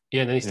 wasn't he?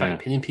 Yeah, and then he started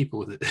pinning people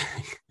with it,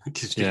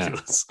 which is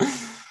ridiculous.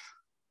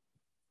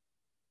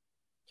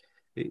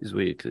 It is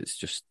weird because it's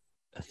just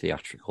a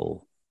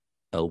theatrical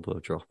elbow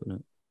drop, isn't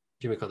it?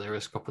 Jimmy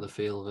Corderas cop of the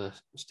field of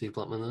Steve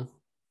Blackman, though.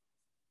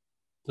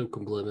 Who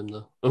can blame him,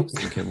 though? Oh.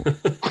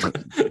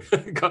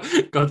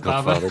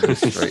 Godfather.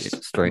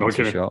 Straight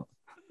into shot.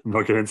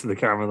 Knocking into the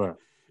camera there.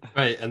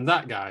 Right, and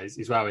that, guys,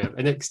 is why we have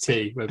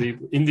NXT, where the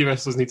indie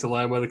wrestlers need to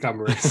learn where the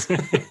camera is.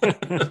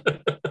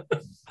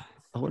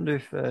 I wonder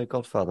if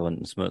Godfather went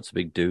and smoked a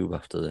big doob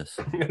after this.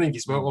 I think he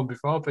smoked one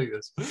before,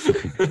 Peters.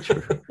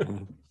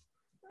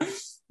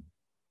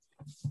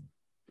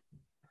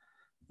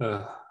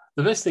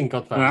 The best thing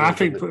Godfather... I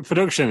think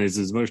production is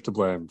as much to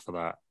blame for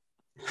that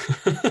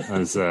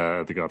as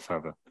the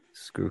Godfather.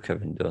 Screw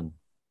Kevin Dunn.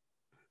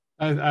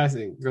 I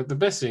think the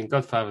best thing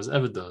Godfather's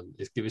ever done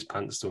is give his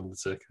pants to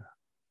Undertaker.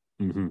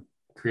 Mm-hmm.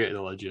 Created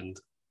a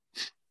legend.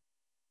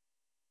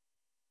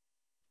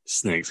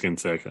 Snakeskin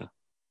Taker.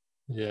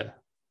 Yeah.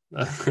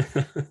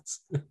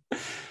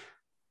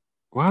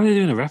 Why are they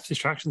doing a ref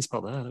distraction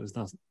spot there? That was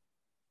nothing.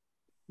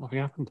 Nothing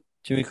happened.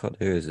 Jimmy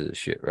Corderas is a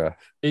shit ref.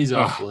 He's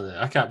awful, isn't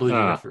it? I can't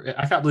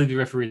believe he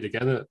refereed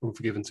again at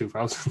Unforgiven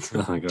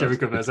 2000. Oh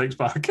Jericho vs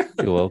X-Pac.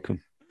 You're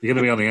welcome. You're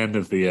going to be on the end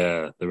of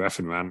the ref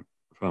and rant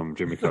from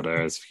Jimmy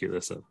Corderas if you keep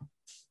this up.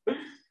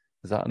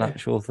 Is that an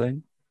actual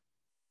thing?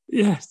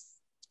 Yes.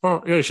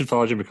 Well, you should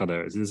follow Jimmy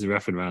Corderas. This is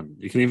ref and rant.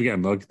 You can even get a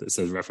mug that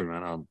says ref and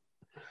rant on.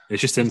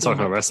 It's just him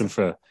talking about wrestling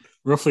for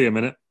roughly a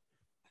minute.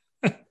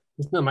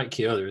 There's no Mike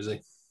Chioda, is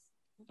he?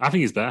 I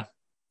think he's there.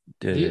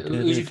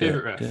 Who's your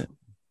favourite ref?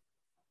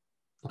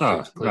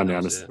 Oh, Randy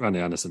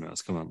Anderson,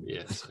 come on.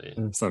 Yes. Yeah.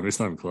 It's not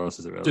even close,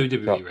 is it really?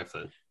 WWE ref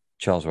then.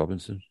 Charles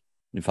Robinson.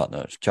 In fact,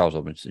 no, Charles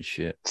Robinson's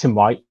shit. Tim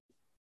White.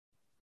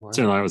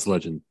 Tim White was a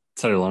legend.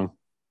 Terry Long.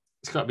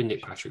 It's got to be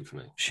Nick Patrick for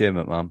me. Shane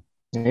McMahon.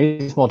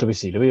 He's more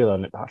WCW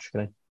than Nick Patrick,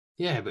 isn't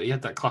he? Yeah, but he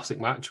had that classic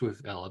match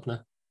with El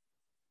Ebner.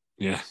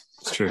 Yeah,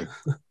 it's true.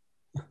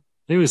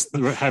 He was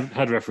the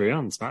head referee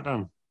on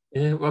SmackDown.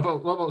 Yeah, what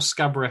about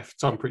Scab ref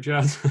Tom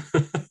Pritchard?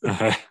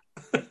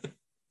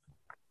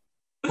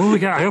 Well,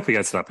 I hope we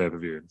get to that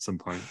pay-per-view at some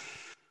point.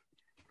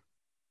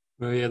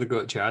 Well, yeah, they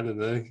got Chad in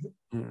there.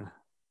 Yeah.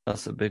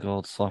 That's a big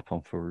old slap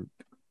on Farouk.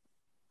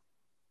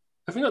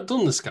 Have we not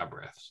done the Scab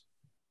refs?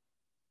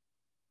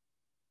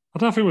 I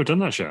don't think we've done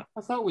that show.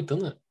 I thought we'd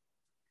done it.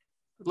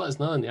 Let us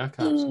know in the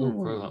archives.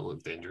 Oh, that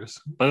looked dangerous.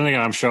 But then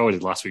again, I'm sure we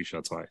did last week's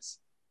show twice.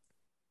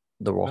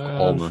 The Rock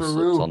almost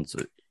slipped onto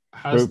it.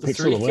 Has the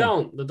 3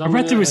 count? I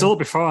read the result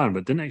beforehand,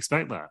 but didn't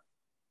expect that.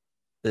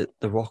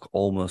 The Rock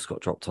almost got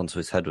dropped onto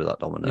his head with that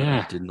dominator.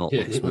 Yeah. It did not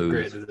look smooth.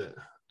 Great, did it?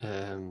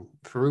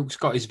 Farouk's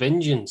got his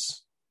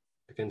vengeance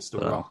against the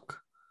Rock.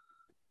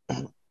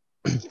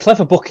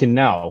 Clever booking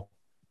now.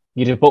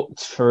 You'd have booked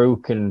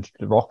Farouk and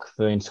the Rock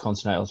for the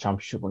Intercontinental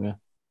Championship, wouldn't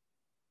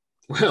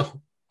you?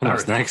 Well,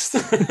 what's next?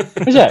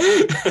 Is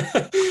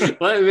it?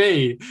 Let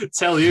me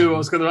tell you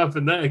what's going to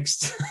happen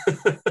next.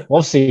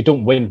 Obviously, you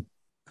don't win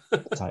the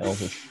title,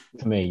 which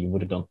for me, you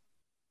would have done.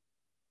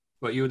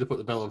 But you would have put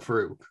the belt on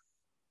Farouk?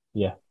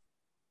 Yeah.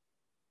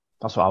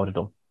 That's what I would have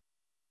done.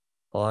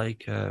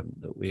 Like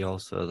that we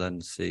also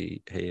then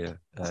see here.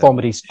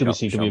 Former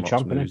WCW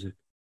champion.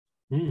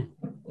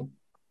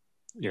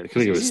 Yeah, they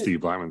could have given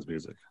Steve Blackman's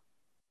music.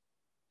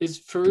 Is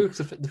Farouk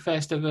the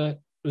first ever?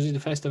 Was he the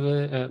first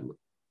ever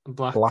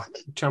black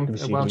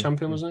champion? World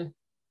champion, wasn't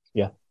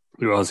he? Yeah,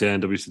 he was. Yeah,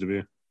 in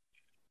WCW.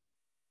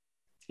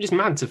 It's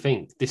mad to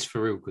think this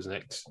Farouk was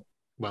next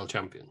world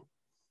champion,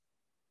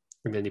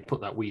 and then he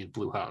put that weird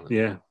blue hat on him.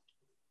 Yeah.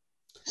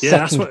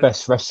 Second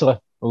best wrestler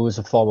who was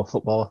a former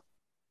footballer.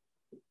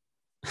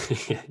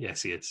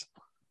 Yes, he is.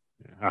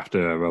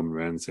 After Roman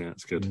Reigns, yeah,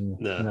 it's good.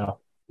 No.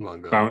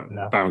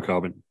 Mongo. Baron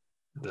Corbin.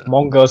 No.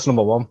 Mongo's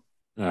number one.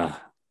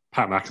 Pat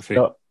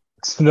McAfee.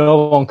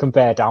 No one can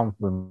bear down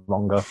with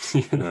Mongo.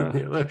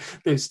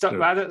 Stop!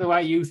 I don't know why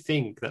you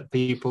think that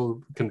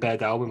people can bear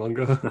down with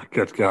Mongo.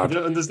 Good God! I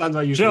don't understand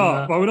why you think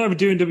that. Well, we're not even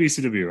doing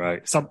WCW,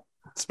 right? Stop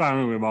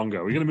sparring with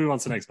Mongo. We're going to move on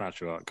to the next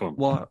match, right? Come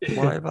on.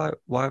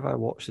 Why have I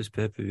watched this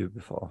pay-per-view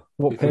before?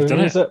 What pay-per-view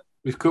is it?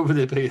 We've covered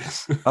it,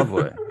 Peters. Have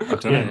we? I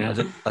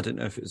didn't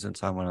know if it was in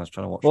time when I was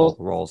trying to watch all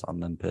the Raws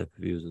and then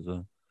pay-per-views as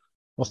well.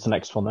 What's the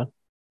next one then?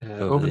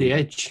 Over the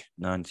Edge.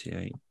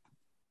 98.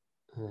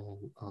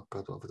 Oh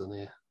God, what have I done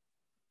here?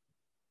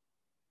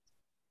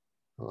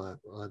 I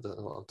don't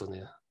know what I've done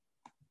here.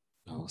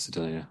 Oh, what's he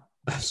done here?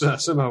 So I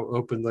somehow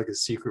opened like a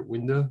secret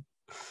window.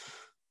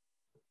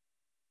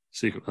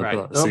 Secret, right?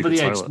 Over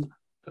the Edge.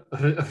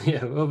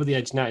 Yeah, Over the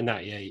Edge,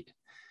 1998.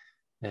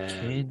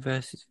 Kane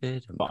versus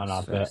Vader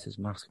versus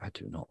Mask. I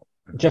do not.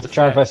 Jeff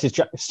Jarrett versus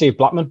Steve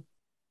Blackman.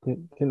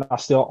 think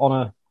that's still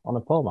on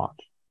a pole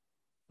match.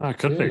 Oh, it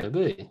could be.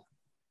 Maybe.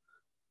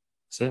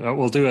 So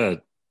we'll do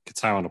a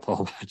guitar on a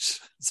pole match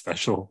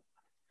special.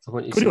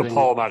 Could we do a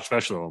pole match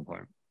special at one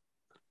point?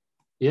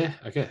 Yeah,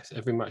 I guess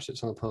every match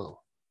that's on a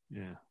pole.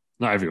 Yeah,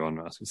 not everyone.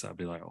 I was going to say that'd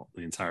be like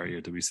the entirety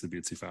of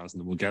WCW 2000,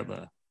 and we'll get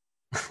there.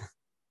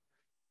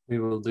 We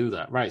will do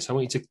that. Right, so I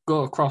want you to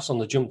go across on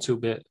the jump 2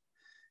 bit.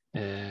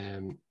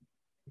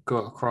 Go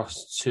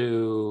across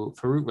to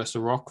Farouk vs. The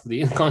Rock for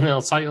the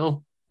Intercontinental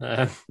title.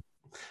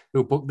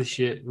 Who booked this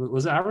shit?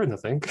 Was it Aaron, I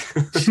think?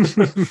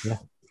 Yeah.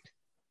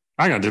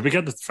 Hang on, did we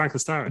get the Franklin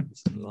star in?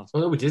 Oh,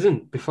 no, we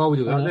didn't. Before we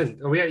do that,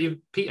 then. Oh, yeah,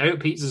 I hope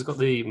Peter's got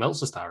the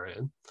Meltzer star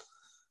in.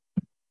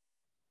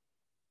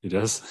 He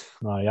does?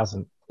 No, he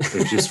hasn't.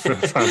 He's just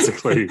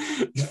frantically...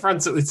 He's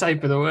frantically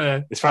typing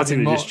away. He's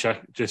frantically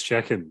just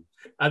checking.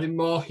 Adding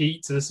more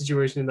heat to the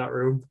situation in that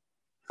room.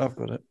 I've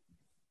got it.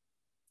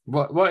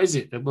 What is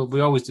it? Well, we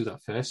always do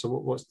that first. So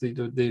what's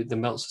the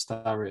Meltzer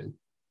star rating?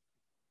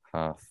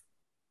 Half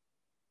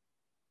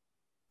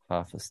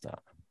a star.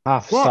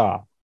 Half a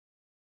star.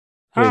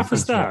 Half a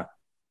star.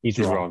 He's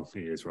wrong.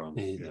 He is wrong.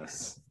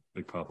 Yes.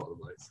 Big pop.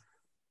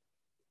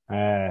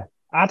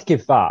 I'd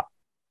give that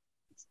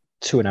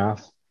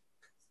 2.5.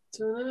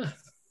 2.5.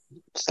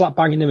 Slap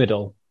bang in the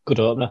middle. Good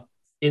opener.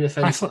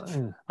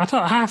 Inoffensive. I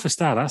thought half a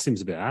star. That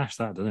seems a bit harsh,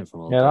 that, doesn't it?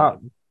 From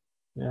all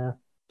yeah.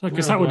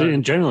 Because that would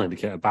in general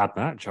indicate a bad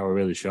match or a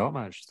really short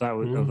match. That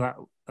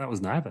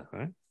was neither,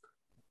 right?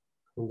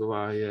 Wonder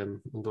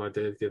why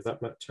Dave gave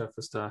that match half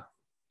a star.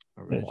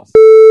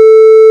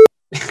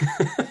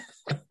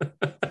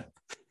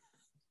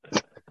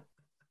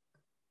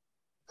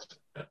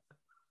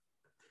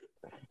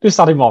 Just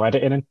adding more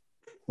editing in.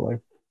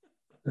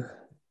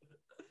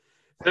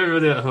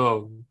 Everybody at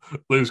home,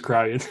 Lou's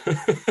crying.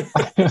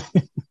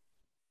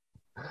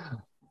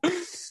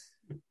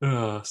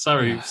 Oh,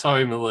 sorry,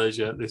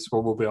 Malaysia. This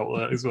one will be out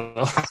there as well.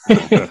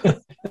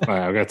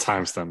 Right, I've got to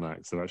timestamp that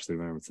because I've actually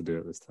remembered to do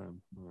it this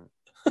time. Right.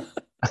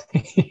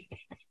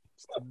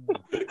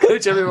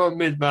 Coach everyone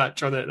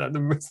mid-match on it. That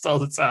all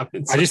the time.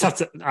 I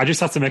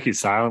just have to make it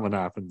silent when it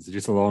happens.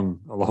 Just a long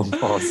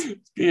pause.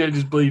 Yeah,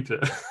 just bleep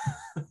it.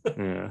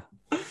 Yeah.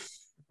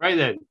 Right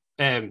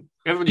then,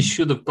 everybody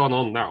should have gone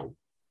on now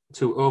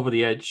to Over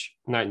the Edge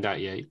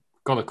 1998.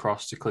 Gone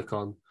across to click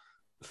on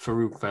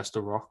Farouk vs.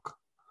 The Rock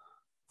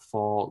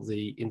for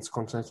the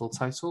Intercontinental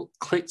title.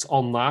 Clicked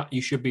on that.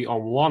 You should be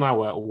on 1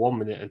 hour, 1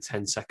 minute and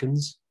 10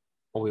 seconds.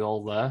 Are we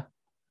all there?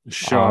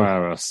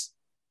 Sure, us.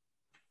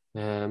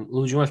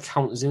 Lou, do you want to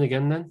count us in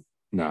again then?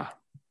 Nah.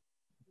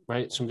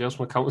 Right, somebody else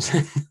want to count us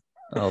in?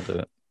 I'll do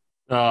it.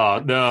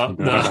 Oh, no.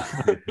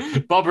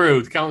 Bob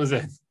Roode, count us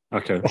in.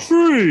 Okay.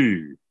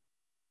 3,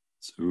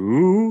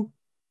 2,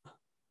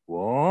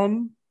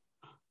 1.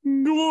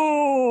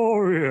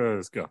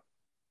 Glorious. Go.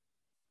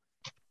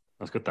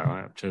 That's good, that,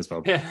 right? Cheers,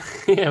 Bob. Yeah,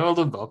 well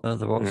done, Bob.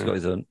 The Rock's got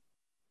his own.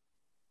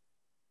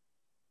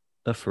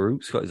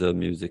 Farouk's got his own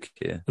music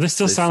here. This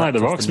still sound like the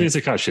Rock's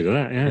music, actually,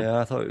 doesn't it? Yeah,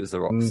 I thought it was the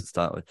Rock's to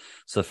start with.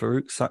 So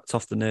Farouk sacked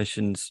off the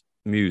Nation's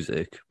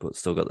music, but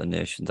still got the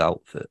Nation's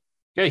outfit.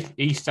 Okay,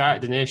 he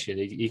started the Nation.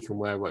 He can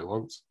wear what he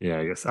wants. Yeah,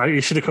 I guess.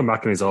 He should have come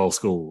back in his old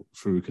school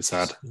Farouk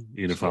Assad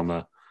uniform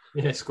there.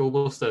 Yeah, school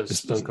busters.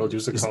 Stone Cold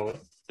used to call it.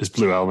 His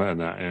blue helmet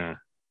and that, yeah.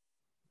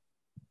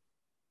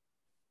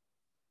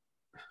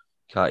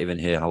 Can't even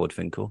hear Howard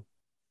Finkel.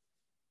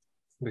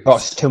 Oh,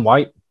 it's Tim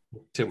White.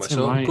 Too much.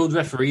 So good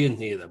referee in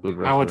here, then.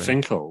 Howard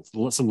Finkel.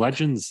 Some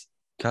legends.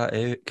 Can't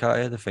hear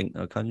the Fink,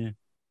 though, can you?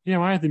 Yeah,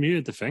 why have they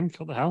muted the Fink?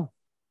 What the hell?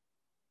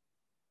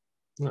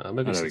 No,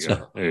 maybe there we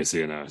go. There you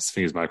see it now. His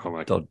finger's mic on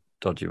mic.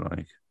 Dodgy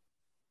mic.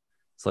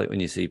 It's like when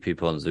you see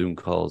people on Zoom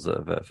calls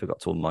that have forgot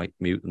to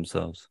mute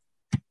themselves.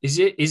 Is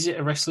it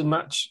a wrestling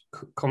match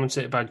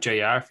commentated by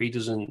JR if he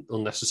doesn't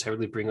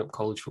unnecessarily bring up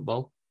college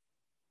football?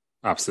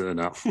 Absolutely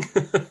not.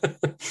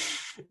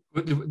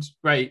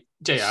 Right,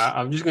 JR,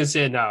 I'm just going to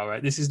say now,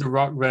 right? This is The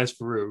Rock versus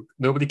Farouk.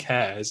 Nobody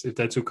cares if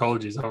their two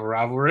colleges have a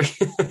rivalry.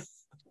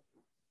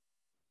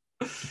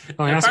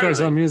 Oh, he has got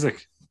his own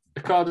music.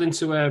 According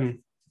to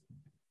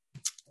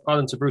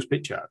Bruce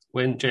Pritchard,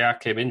 when JR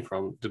came in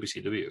from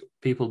WCW,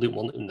 people didn't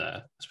want him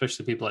there,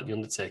 especially people like The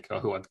Undertaker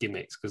who had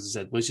gimmicks, because they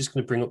said, well, he's just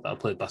going to bring up that I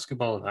played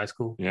basketball in high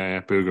school. Yeah,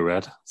 Booger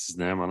Red. That's his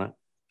name on it.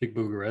 Big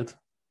Booger Red.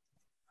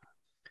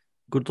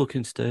 Good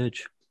looking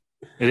stage.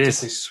 It is.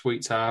 Just his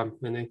sweet time,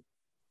 isn't he?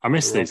 I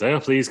miss these. I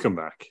hope these come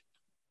back.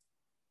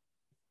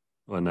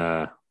 When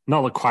not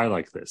look quite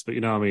like this, but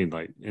you know what I mean,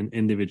 like in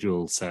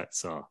individual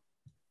sets or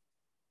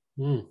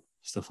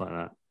stuff like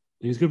that.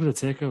 He was good with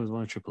the takeovers,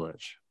 one of Triple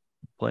H.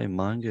 Playing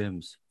mind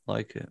games,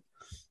 like it.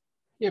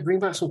 Yeah, bring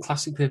back some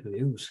classic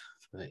pay-per-views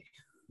for me.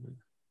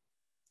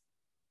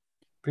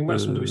 Bring back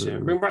some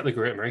WCW. Bring back the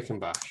Great American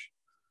Bash.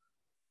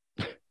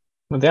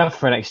 Well, they have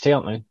for NXT,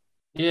 aren't they?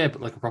 Yeah,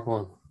 but like a proper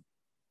one.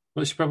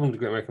 What's your problem with the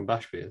Great American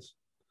Bash, Piers?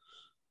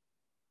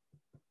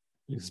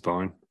 It's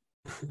boring.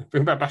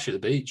 Bring back Bash at the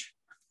Beach.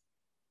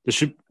 They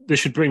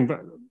should bring back.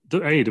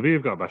 AEW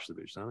have got a Bash at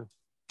the Beach, don't they?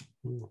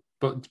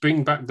 But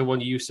bring back the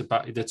one you used to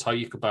buy, the toy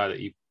you could buy that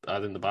you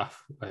had in the bath.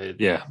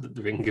 The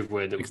ring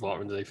giveaway that was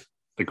water underneath.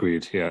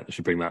 Agreed. Yeah, I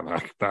should bring that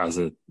back, but as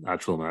an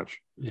actual match.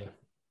 Yeah.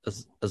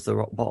 Has The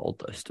Rock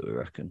bottled this, do we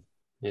reckon?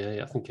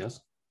 Yeah, I think he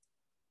has.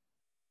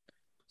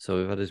 So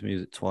we've had his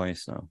music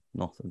twice now.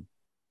 Nothing.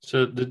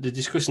 So the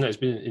discussion that's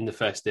been in the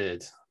first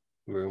aid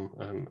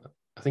room,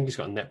 I think he's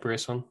got a neck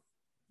brace on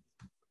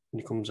when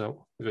he comes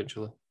out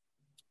eventually.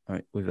 All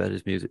right, we've had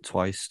his music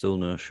twice, still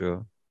no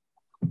show.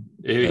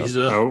 Here's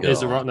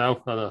The Rock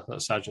now. Oh, no,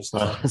 that's Sergeant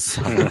Slaughter.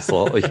 Sergeant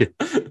Slaughter.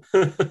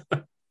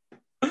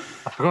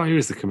 I forgot he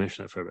was the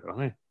commissioner for a bit,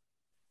 wasn't he?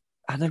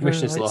 I never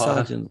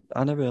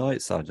really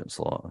liked Sergeant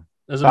Slaughter.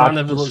 As a man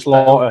ever looked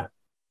Slaughter,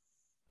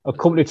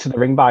 accompanied to the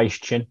ring by his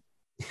chin.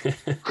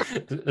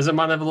 Does a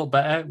man ever look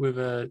better with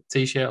a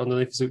t-shirt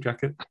underneath a suit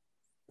jacket?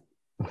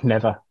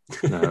 Never.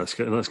 No, that's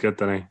good. That's good,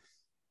 doesn't he? I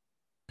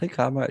think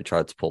I might have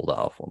tried to pull that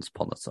off once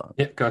upon a time.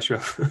 Yeah, gosh, you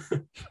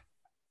have.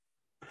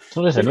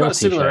 So there's He's got a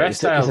similar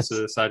t-shirt. hairstyle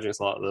to Sergeant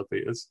Slaughter, though,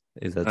 Peters.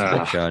 His head's a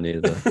bit shiny,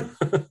 though.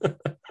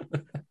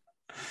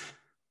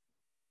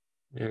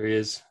 Here he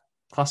is.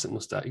 Classic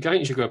moustache. I think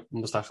you should go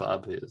moustache like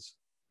that, Peters.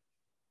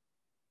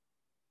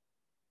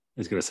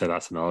 He's going to say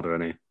that's an order,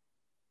 isn't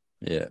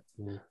he? Yeah.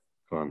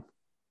 Come on.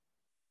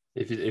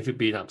 If it'd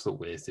be an absolute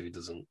waste if he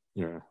doesn't.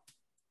 Yeah.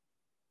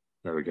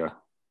 There we go.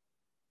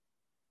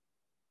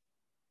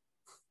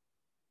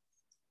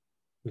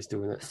 He's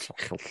doing it.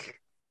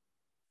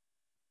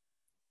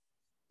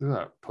 Look at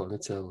that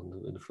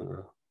ponytail in the front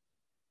row.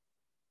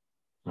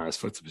 Nice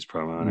fucked up his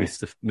promo,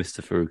 Mr.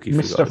 Faruqi.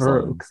 Mr.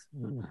 Farouk.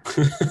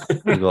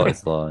 He got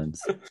his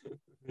lines.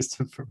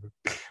 Mr.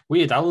 Farouk.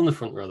 Weird Al in the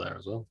front row there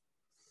as well.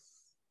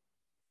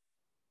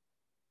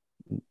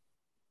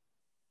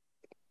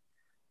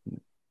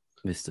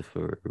 Mr.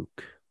 Farouk.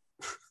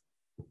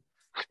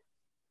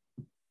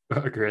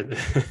 What a great name.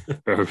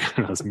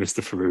 That's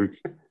Mr. Farouk.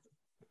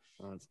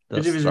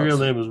 If his real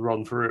name was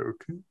Ron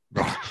Farouk.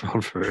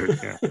 Ron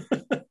Farouk, yeah.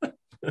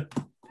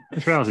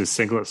 I realised his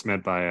singlets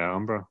made by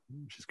Umbra,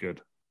 which is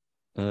good.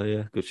 Oh,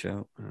 yeah, good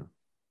shout. Yeah.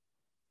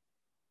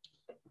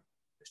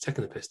 He's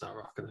taking the piss that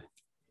Rock, isn't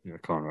he? Yeah,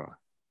 can't right.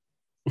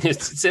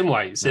 It's Tim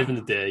White saving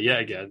the day yet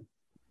again.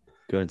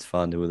 Going to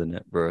find him with a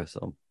net brace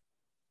on.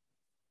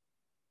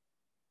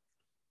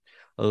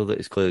 Although that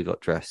he's clearly got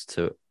dressed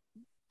to it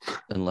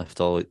and left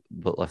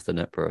the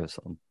net brace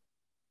on.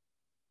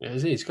 Yeah,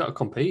 he's got to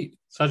compete.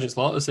 Sergeant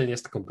Slaughter saying he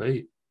has to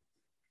compete.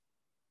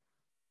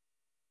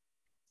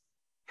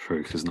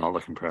 Farouk is not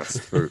looking impressed.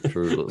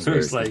 Farouk looks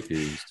very like,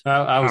 confused.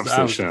 I was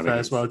the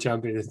first world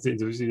champion in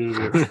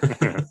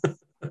WCW.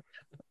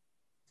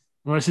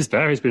 Well, this is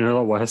better. He's been a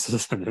lot worse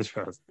than this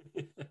round.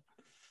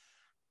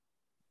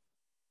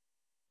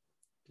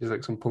 He's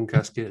like some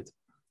punk-ass kid.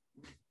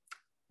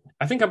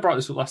 I think I brought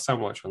this up last time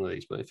I watched one of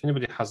these, but if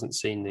anybody hasn't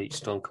seen the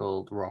Stone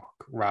Cold Rock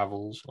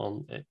Rivals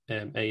on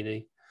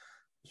A&E,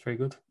 it's very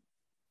good.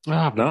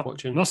 I've not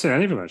seen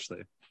any of them,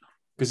 actually.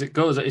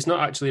 Because it's not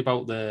actually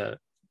about the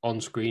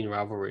on-screen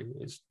rivalry.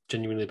 It's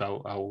genuinely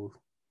about how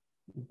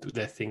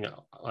their thing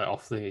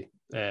off the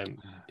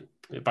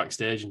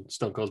backstage, and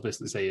Stone Cold's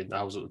basically saying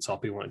I was at the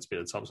top, he wanted to be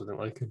at the top, so I didn't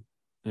like him.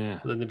 Yeah.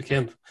 But then they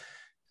became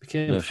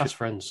fast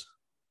friends.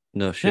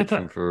 No shit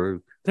from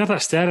Farouk. They had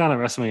that stare down at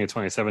WrestleMania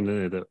 27,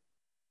 didn't they, that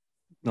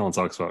no one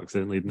talks about because they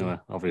didn't lead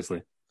nowhere,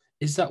 obviously.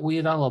 Is that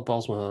Weird Al or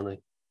Balls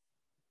Mahoney?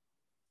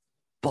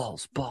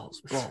 Balls.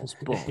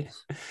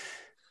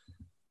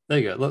 There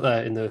you go. Look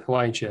there in the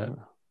Hawaiian shirt.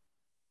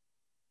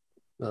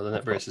 No, the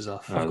net brace is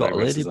off. I've got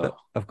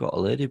a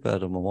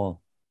ladybird on my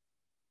wall.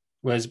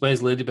 Where's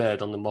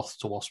Ladybird on the moth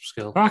to wasp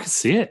scale? Oh, I can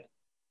see it.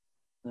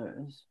 There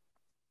it is.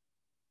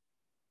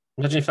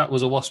 Imagine if that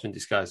was a wasp in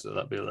disguise,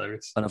 that'd be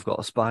hilarious. And I've got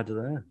a spider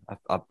there.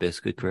 I've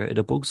basically created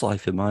a bug's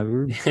life in my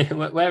room.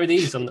 Where are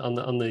these on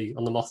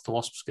the moth to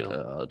wasp scale?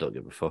 I don't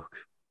give a fuck.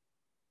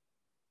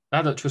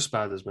 I don't trust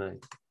spiders,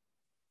 mate.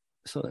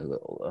 It's only a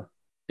little though.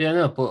 Yeah,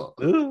 no, but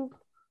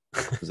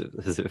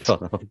is it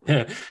fun?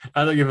 Yeah,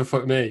 I don't give a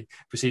fuck. Me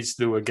proceeds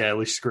to do a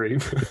girlish scream.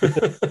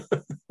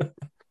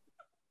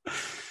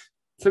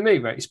 For me,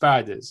 right,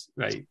 spiders,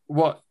 right?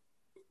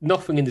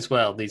 Nothing in this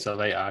world needs to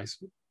have 8 eyes.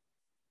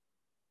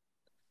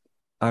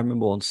 I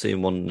remember once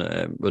seeing one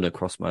run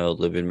across my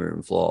old living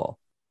room floor,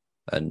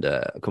 and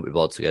I couldn't be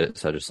bothered to get it,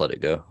 so I just let it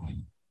go.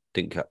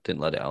 Didn't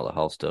let it out of the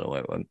house. Don't know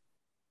where it went.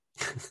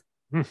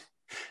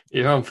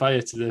 You're on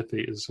fire today,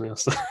 Peters.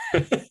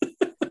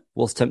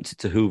 Was tempted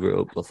to hoover it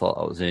up, but I thought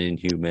that was an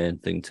inhumane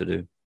thing to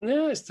do.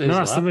 Yeah, that's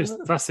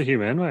the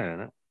humane way,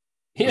 isn't it?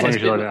 Yeah, as long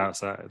as you let it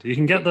outside. You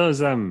can get those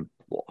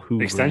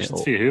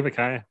extensions for your Hoover,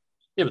 can't you?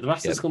 Yeah, but the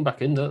bastards come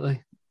back in, don't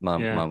they?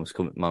 Mine was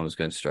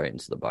going straight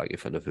into the bag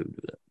if I'd have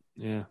hoovered it.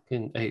 Yeah.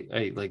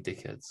 Eight like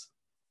dickheads.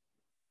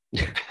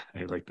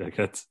 8 like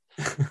dickheads.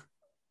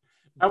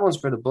 I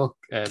once read a book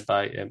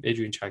by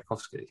Adrian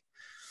Tchaikovsky.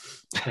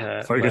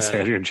 I thought you could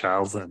say Adrian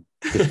Charles then.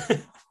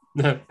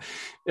 No,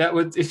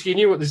 if you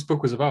knew what this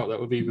book was about, that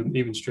would be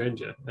even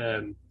stranger.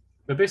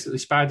 But basically,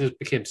 spiders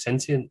became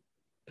sentient.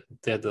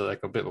 They had a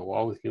bit of a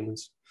war with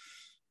humans.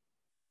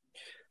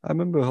 I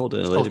remember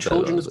holding a ladybird.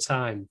 Children of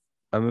Time.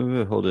 I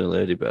remember holding a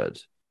ladybird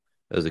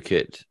as a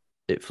kid.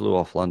 It flew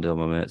off, landed on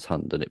my mate's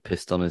hand, and it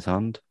pissed on his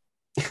hand.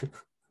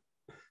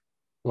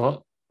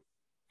 What?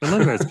 A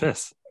ladybird's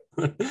piss.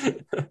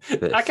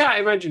 I can't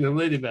imagine a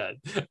ladybird,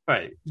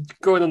 right,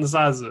 going on the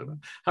sides of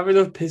them, having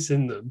enough piss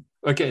in them.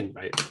 Again,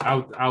 right,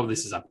 how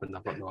this has happened,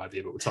 I've got no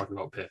idea, but we're talking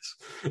about piss.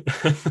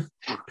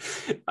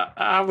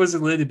 How was a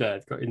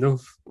ladybird got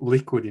enough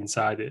liquid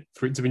inside it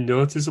for it to be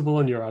noticeable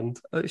on your hand?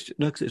 No,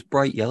 because it's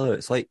bright yellow.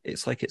 It's like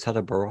it's had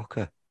a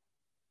Barocca.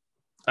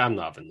 I'm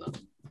not having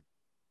that.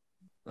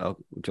 Oh,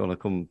 do you want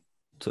to come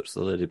touch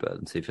the ladybird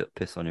and see if it'll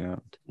piss on your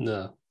hand?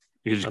 No.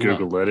 You can just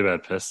Google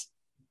ladybird piss.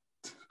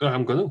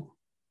 I'm gonna.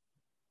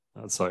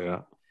 That's like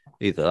that.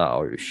 Either that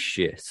or it's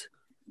shit.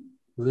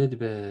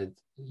 Ladybird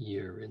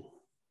urine.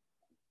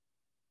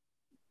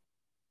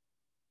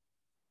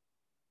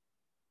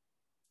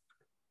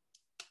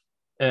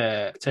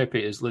 Terry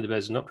Peters,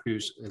 ladybirds do not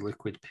produce a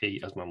liquid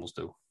pee as mammals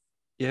do.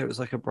 Yeah, it was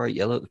like a bright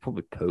yellow. It's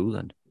probably poo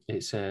then.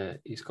 It's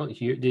got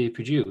they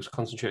produce a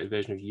concentrated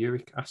version of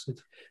uric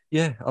acid.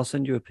 Yeah, I'll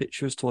send you a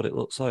picture as to what it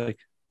looks like.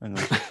 Hang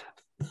on.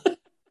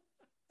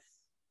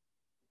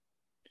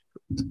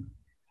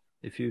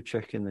 If you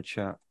check in the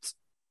chat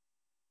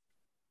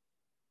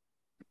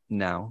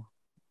now,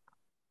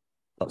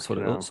 that's what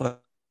it looks like.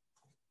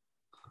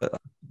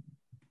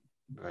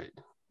 Right.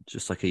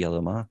 Just like a yellow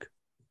mark.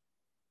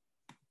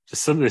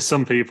 There's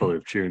some people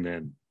who've tuned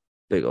in.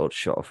 Big old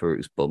shot of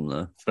Farouk's bum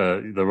there.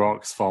 For The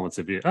Rock's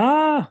formative years.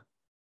 Ah!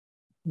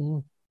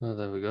 Oh,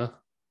 there we go.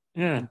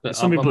 Yeah. But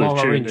Some people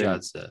have tuned in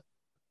ads there.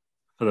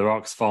 for The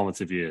Rock's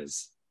formative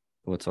years.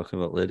 We're talking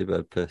about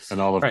ladybird piss. And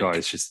all I've got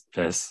is just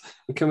piss.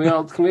 Can we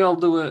all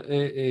do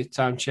a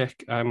time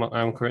check?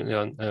 I'm currently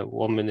on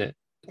 1 minute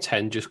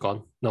 10 just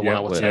gone. No, 1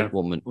 hour 10.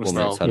 1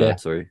 minute 10,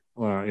 sorry.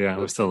 Well, yeah,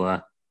 we're still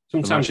there.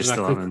 Sometimes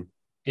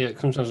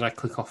when I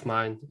click off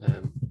mine,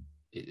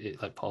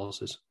 it like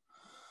pauses.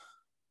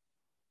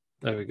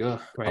 There we go.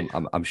 Right.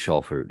 I'm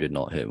sure Farouk did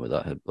not hit him with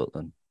that headbutt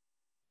then.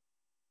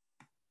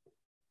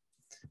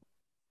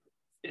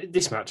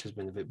 This match has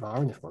been a bit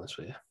boring, if I'm honest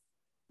with you.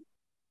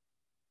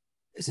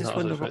 Is this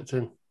when does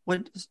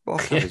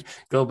Brock have his...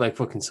 Goldberg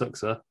fucking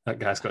sucks, though. That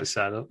guy's got his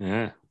sign up.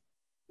 Yeah.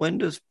 When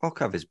does Brock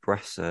have his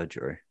breast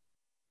surgery?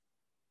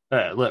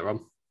 Later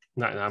on.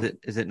 99.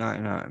 Is it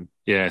 99?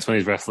 Yeah, it's when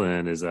he's wrestling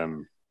in his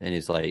in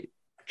his like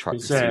track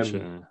it's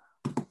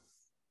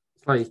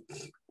like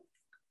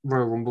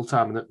Royal Rumble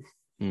time, isn't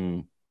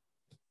it?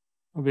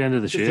 At the end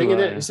of the show.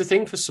 It's the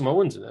thing for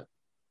Samoans, isn't it?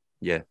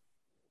 Yeah,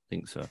 I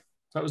think so.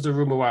 That was the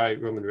rumor why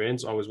Roman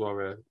Reigns always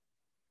wore a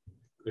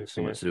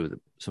something to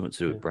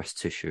do with breast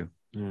tissue.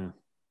 Yeah.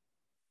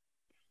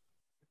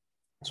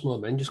 Small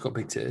men just got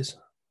big titties.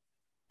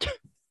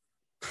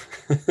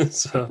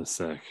 So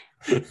sick.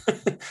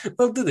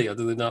 Well, do they or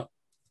do they not?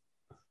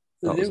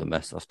 That was a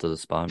mess after the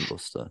spine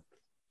buster.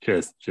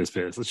 Cheers,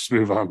 Piers. Let's just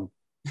move on.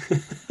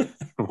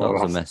 That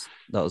was a mess.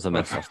 That was a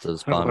mess after the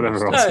spine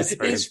buster. No,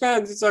 it's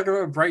fine to talk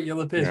about bright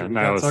yellow piss. Yeah, we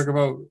can't talk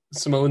about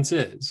Samoan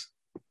tits.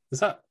 Is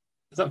that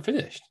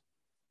finished?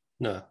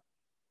 No,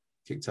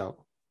 kicked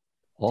out.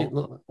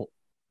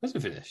 Was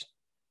it finished?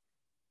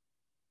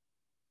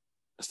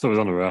 I thought it was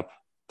on the rope.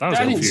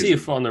 I didn't see a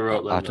foot on the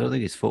rope. I don't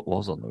think his foot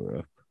was on the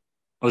rope.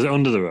 Was it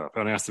under the rope? It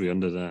only has to be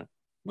under there.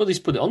 Well, he's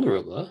put it on the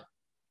rope, though.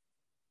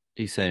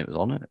 He's saying it was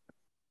on it.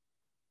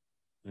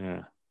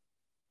 Yeah.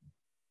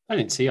 I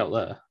didn't see out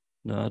there.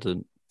 No, I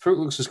didn't. Fruit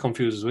looks as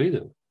confused as we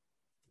do.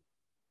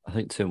 I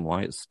think Tim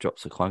White's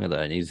drops a clanger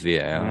there and he's VAR.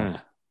 Yeah.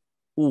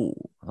 Ooh,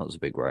 that was a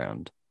big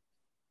round.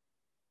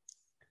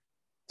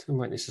 Tim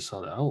White needs to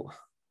sort it out.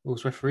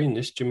 Who's refereeing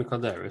this? Jimmy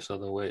Corderas, so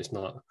the way it's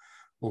not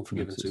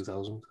Unforgiven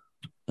 2000.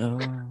 Oh,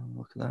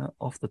 look at that.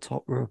 Off the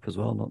top rope as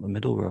well, not the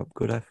middle rope.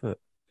 Good effort.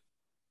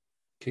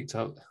 Kicked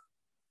out.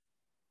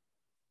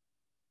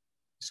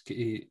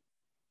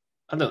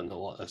 I don't know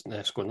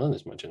what's going on in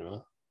this match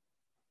anymore.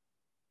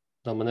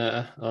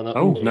 Dominator. Oh, no.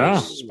 Oh, no.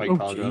 Spike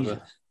Power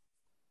Driver.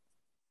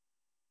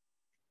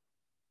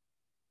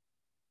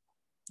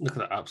 Look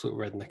at that absolute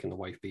redneck in the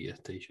wife beater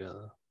t-shirt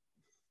there.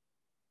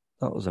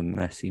 That was a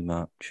messy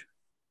match.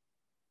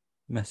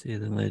 Messier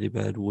than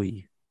Ladybird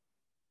Wee.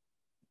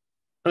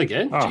 And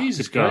again,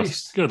 Jesus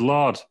Christ. Good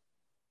Lord.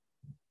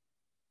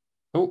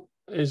 Oh,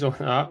 here's Owen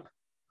Hart.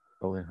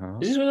 Owen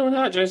Hart. Is this when Owen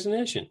Hart joins the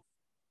nation?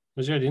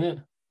 Was he already in it?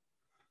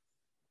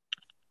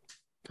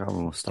 I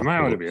might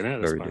already be in it.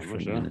 Very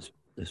different in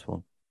this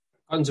one.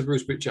 And to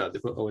Bruce Pritchard, they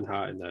put Owen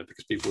Hart in there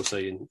because people were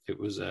saying it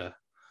was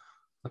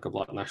like a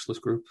black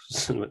nationalist group.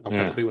 So I'm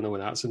going to be when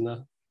Owen Hart's in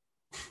there.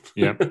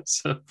 Yeah.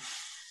 so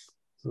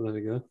there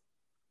we go.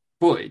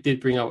 But it did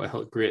bring out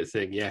a great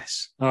thing,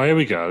 yes. Oh, here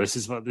we go.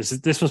 This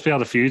must be how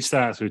the feud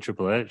starts with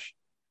Triple H.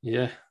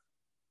 Yeah.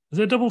 Is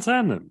it a double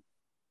 10 then?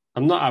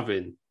 I'm not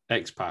having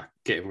X-Pac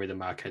getting rid of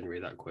Mark Henry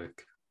that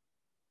quick.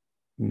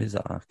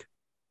 Mizark.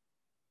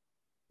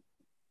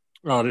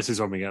 Oh, this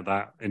is when we get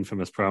that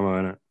infamous promo,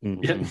 isn't it?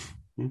 Mm-hmm.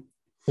 Yeah.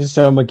 This is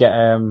when we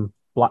get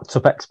Blacked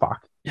Up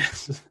X-Pac.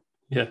 Yes.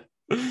 Yeah.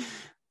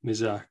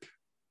 Mizark.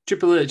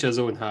 Triple H as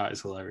Owen Hart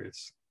is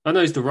hilarious. I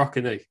know he's The Rock,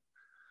 isn't he?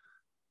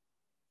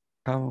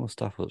 Cameron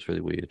Mustafa looks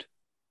really weird.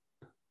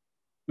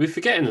 We're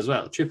forgetting as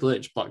well, Triple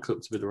H blacks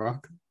up to be The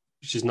Rock,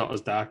 which is not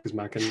as dark as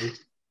Mark Henry.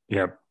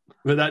 Yeah.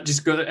 But that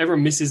just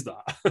everyone misses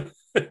that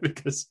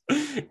because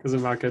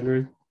of Mark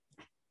Henry.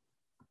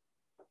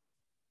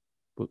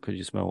 But could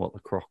you smell what the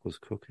Croc was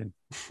cooking?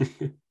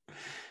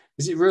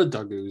 Is it Road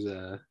Dogg who's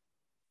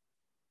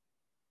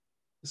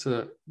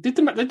So did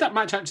that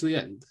match actually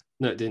end?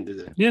 No, it didn't, did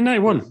it? Yeah, no, he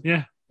won.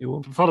 Yeah, he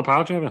won before the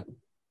power driver.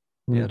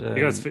 He had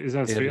his feet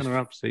on the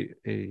ramps.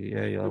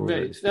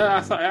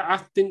 I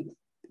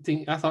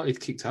thought he'd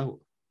kicked out.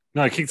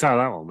 No, he kicked out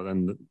of that one, but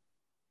then.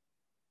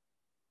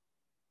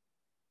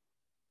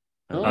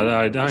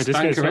 I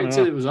stand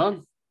corrected. It was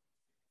on.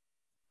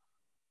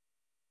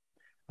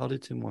 How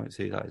did Tim White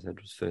see that his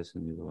head was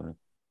facing the other way?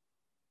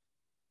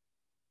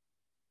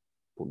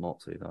 But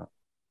not see that.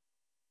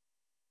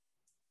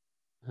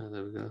 Oh,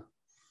 there we go.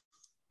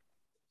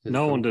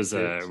 No one does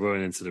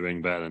running into the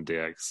ring better than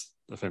DX.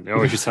 I think they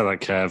always just have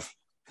that curve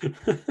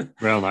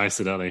real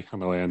nicely, don't they, on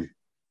the way in?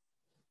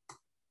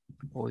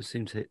 Always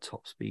seem to hit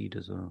top speed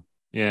as well.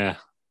 Yeah.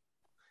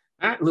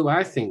 Lou,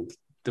 I think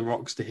The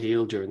Rock's the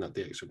heel during that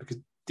DX run because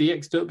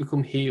DX don't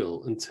become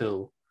heel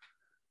until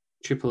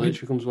Triple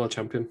H becomes world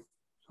champion.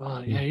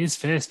 Oh, yeah, he's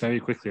faced very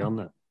quickly on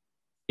that.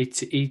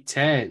 He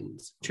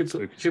turns.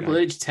 Triple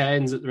H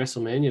turns at the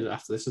WrestleMania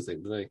after this, I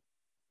think, doesn't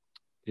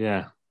he?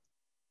 Yeah.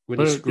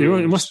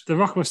 The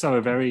Rock must have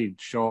a very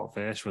short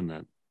face run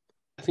then.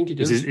 I think he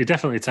does. He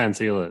definitely turns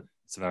heel at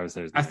Survivor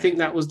Series. I think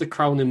that was the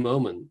crowning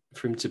moment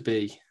for him to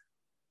be.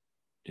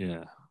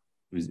 Yeah.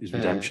 His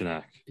redemption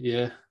arc.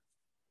 Yeah.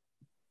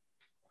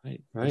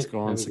 Right. Let's go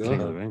on to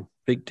King of the Ring.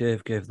 Big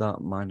Dave gave that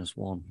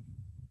 -1.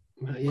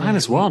 Yeah.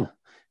 -1?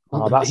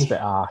 Oh, that's a bit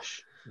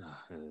harsh. No,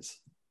 it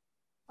is.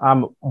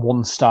 I'm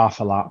 1 star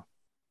for that.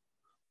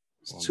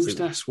 It's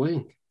 2-star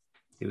swing.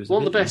 It was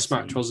not the best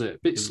match, was it? A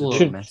bit slow.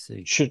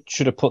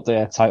 Should have put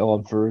the title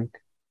on Farouk.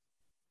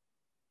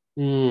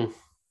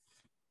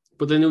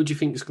 But then who do you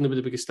think is going to be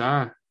the biggest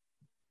star?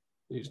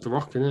 It's The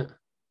Rock, isn't it?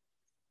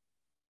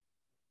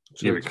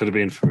 So yeah, it could have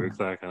been Farouk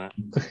there, can it?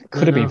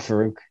 Could have been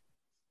Farouk.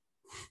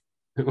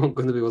 It wasn't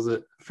going to be, was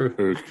it?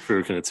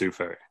 Farouk in a Tooth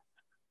Fairy.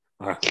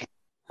 Why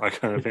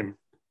can't it have been?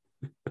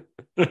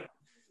 That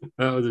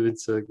would have been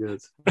so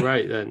good.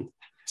 Right then.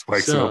 Just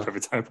wakes him up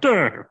every time.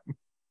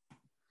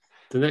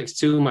 The next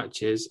 2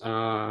 matches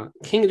are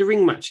King of the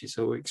Ring matches,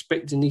 so we're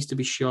expecting these to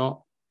be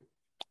short.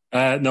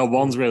 No,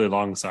 one's really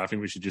long, so I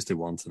think we should just do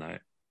one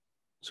tonight.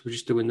 So we're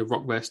just doing the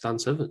Rock vs. Stan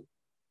 7?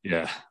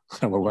 Yeah,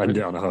 and we'll end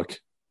it on a hook.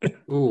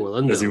 Oh, we'll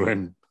end Does he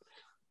win?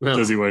 Well,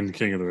 does he win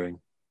King of the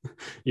Ring?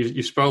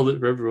 You've spoiled it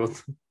for everyone.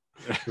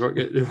 Rock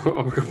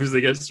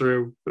obviously gets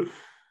through.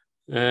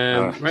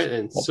 Right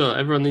then, so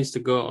everyone needs to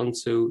go on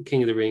to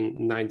King of the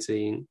Ring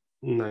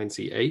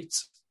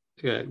 1998.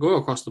 Yeah, go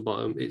across the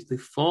bottom. It's the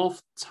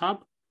 4th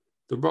tab,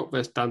 the Rock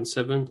vs. Dan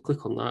 7.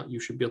 Click on that. You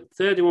should be on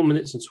 31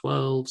 minutes and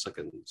 12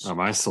 seconds. Oh,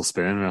 mine's still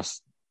spinning,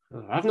 Russ.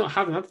 Haven't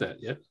had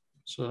that yet,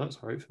 so that's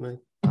all right for me.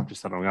 I've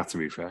just had. I'm going to have to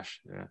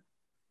refresh. Yeah.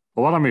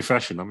 Well, while I'm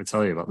refreshing, let me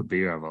tell you about the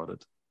beer I've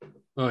ordered.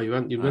 Oh, you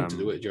meant to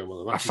do it during one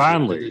of the matches. I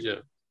finally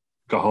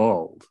got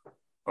hold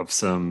of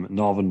some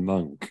Northern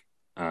Monk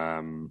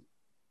Neapolitan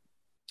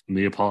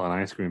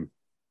ice cream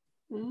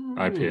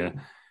IPA,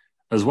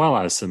 as well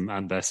as some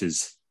Aunt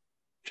Bessie's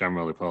Jam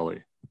Roly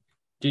Poly.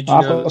 Did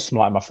you know got some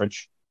light in my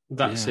fridge?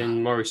 That's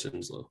in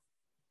Morrison's, though.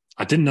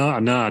 I didn't know.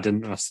 No, I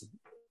didn't.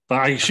 But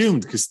I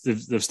assumed because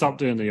they've stopped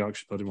doing the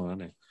Yorkshire pudding one,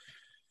 haven't they?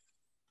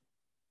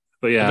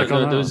 But yeah,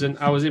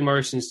 I was in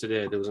Morrison's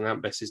today. There was an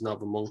Aunt Bessie's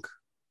Northern Monk.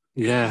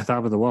 Yeah,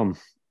 that was the one.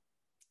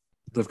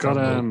 They've got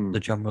the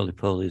Jam Roly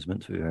Poly is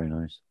meant to be very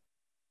nice.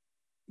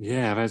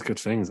 Yeah, I've heard good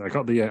things. I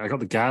got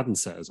the garden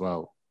set as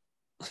well.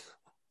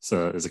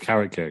 So there's a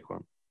carrot cake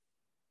one.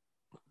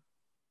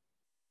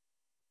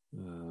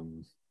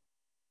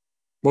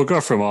 We'll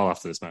go through them all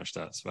after this match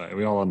starts. Right, are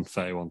we all on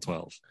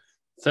 31-12?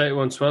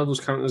 31-12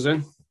 was counting us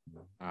in.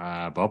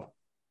 Bob.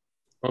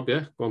 Bob,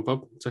 yeah. Go on,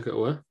 Bob. Take it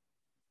away.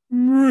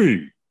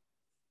 3,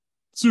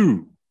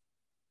 2,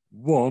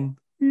 1.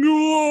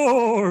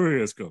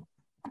 Glorious. Go.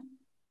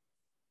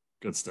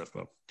 Good stuff,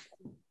 Bob.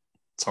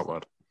 Top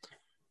lad.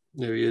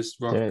 There he is.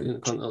 Rock,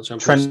 Continental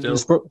Champion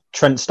still.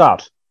 Trent's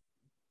dad.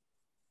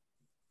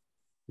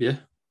 Yeah.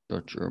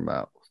 Shut your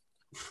mouth.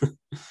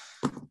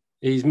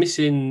 He's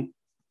missing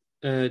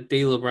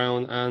D'Lo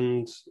Brown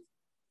and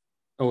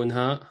Owen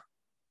Hart.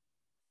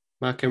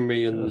 Mark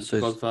Henry and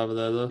Godfather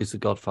there, though. He's the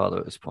Godfather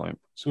at this point.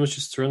 Someone's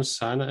just throwing a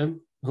sign at him.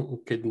 Little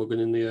kid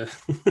mugging in the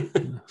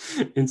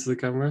into the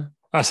camera.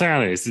 Oh,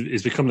 sorry,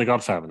 he's become the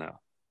Godfather now.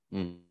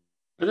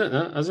 I don't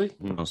know, has he?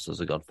 Most as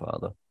a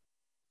Godfather.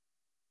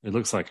 It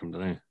looks like him,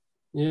 doesn't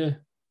he? Yeah.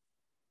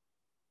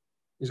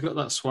 He's got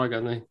that swag,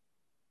 hasn't he?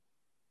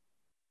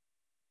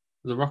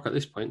 The Rock at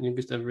this point,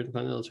 youngest ever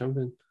Intercontinental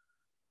Champion.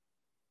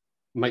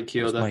 Mike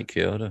Chioda. Mike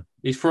Chioda.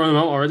 He's throwing him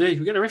out already.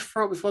 We're getting a ref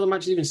throw before the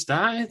match has even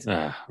started.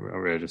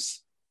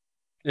 Outrageous.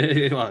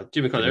 Well,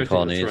 Jimmy Cornette didn't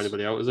throw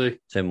anybody out, was he?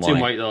 Tim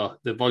White, though.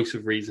 The voice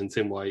of reason,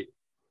 Tim White.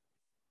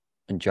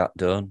 And Jack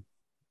Dunn.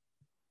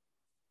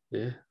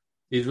 Yeah.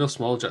 He's real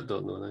small, Jack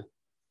Dunn, isn't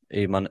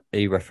he?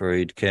 He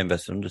refereed Kane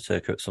vs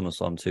Undertaker at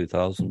SummerSlam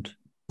 2000.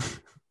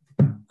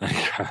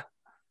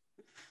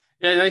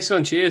 Yeah, nice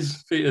one.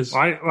 Cheers, Peters.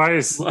 Why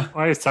is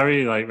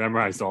Terry like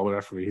memorized all the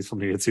referees from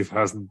the year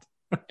 2000?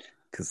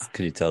 Because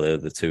can you tell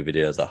the two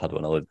videos I had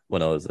when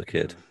I was a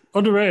kid?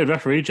 Underrated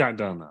referee Jack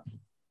Dunn.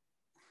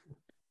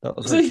 That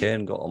was when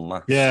Kane got on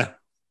Max. Yeah,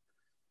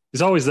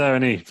 he's always there,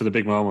 isn't he, for the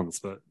big moments,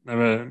 but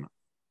never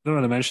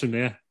really mentioned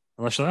him here.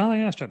 Unless you're like, oh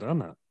yeah, it's Jack Dunn.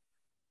 That.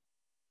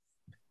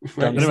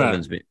 Dan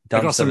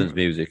Severn's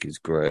music is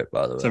great,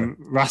 by the way. Some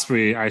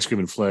raspberry ice cream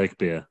and flake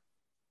beer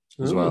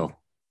as well.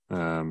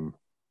 And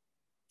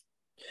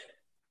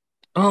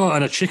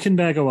a chicken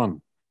burger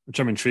one, which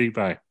I'm intrigued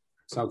by.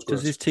 Sounds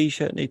Does his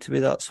t-shirt need to be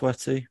that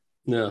sweaty?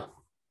 No.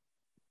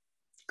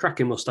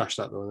 Cracking moustache,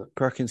 that though, isn't it?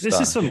 Cracking This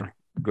is some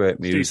great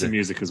music. Decent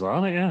music as well,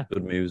 isn't it? Yeah.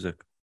 Good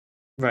music.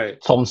 Right.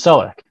 Tom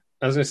Selleck.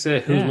 I was going to say,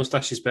 whose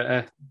moustache is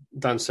better,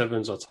 Dan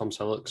Severn's or Tom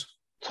Selleck's?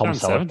 Dan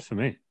Severn for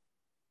me.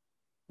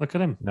 Look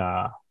at him.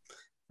 Nah.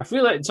 I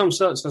feel like Tom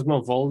Selleck's has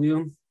more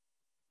volume.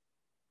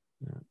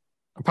 Yeah.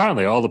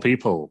 Apparently, all the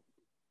people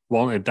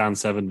wanted Dan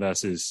Severn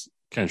versus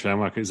Ken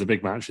Shamrock. It was a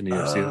big match in the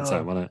UFC at the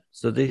time, wasn't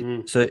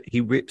it? So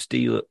he rips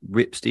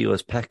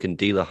Dealer's peck, and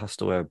Dealer has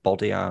to wear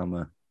body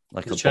armor,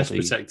 like a chest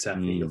protector.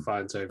 You'll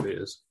find Terry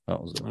Peters.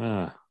 That was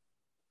it.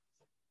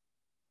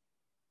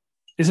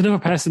 He's another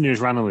person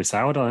who's randomly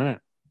soured on it.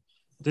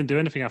 Didn't do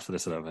anything after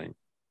this, I don't think.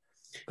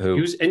 Who?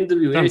 He was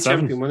NWA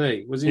champion, wasn't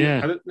he? Was he?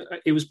 Yeah.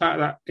 He was part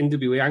of that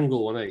NWA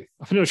angle, wasn't he?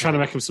 I think they were trying to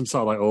make him some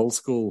sort of like old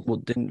school. Well,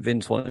 didn't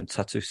Vince want him to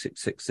tattoo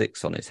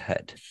 666 on his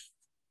head?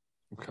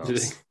 Of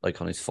course. Like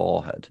on his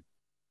forehead.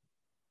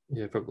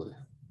 Yeah, probably.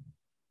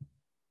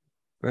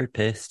 Very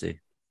pasty.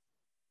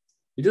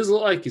 He does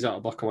look like he's out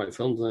of black and white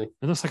films, doesn't he?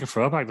 He looks like a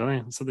throwback, doesn't he?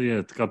 It's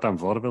the goddamn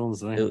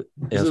vaudevillains, doesn't he?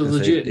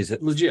 He's a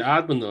legit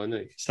hard one, though, isn't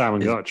he? Simon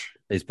Gotch.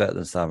 He's better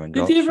than Simon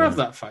Gotch. Did he ever have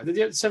that fight? Did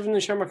he have Severn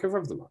and Shamrock ever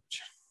have the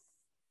match?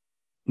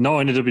 No,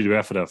 in the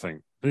WWF, I don't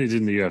think. I think he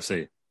did in the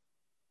UFC.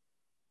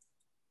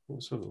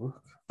 Let's have a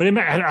look. But I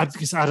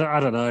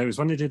don't know. It was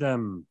when they did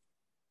Kane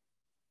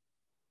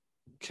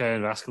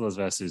Vasquez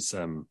versus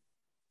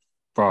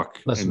Brock.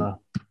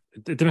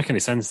 It didn't make any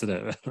sense,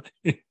 did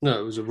it? No,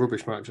 it was a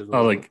rubbish match as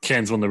well. Oh, like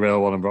Kane's won the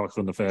real one and Brock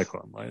won the fake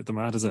one. Like, it doesn't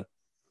matter, does it?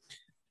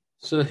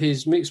 So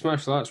his mixed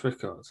martial arts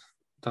record,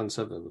 Dan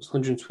Severn, was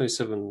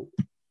 127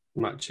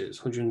 matches,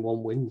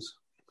 101 wins.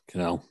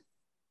 Hell.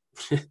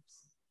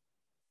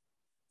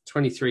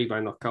 23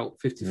 by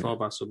knockout, 54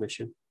 by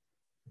submission.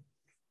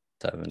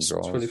 7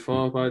 draws.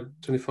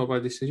 24 by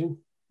decision.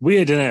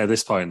 Weird, isn't it, at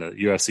this point that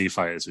UFC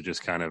fighters were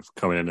just kind of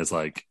coming in as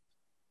like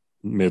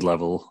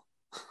mid-level.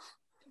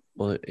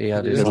 Well, he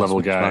had his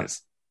mid-level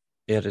guys.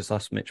 He had his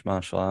last mixed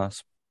martial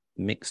arts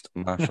match.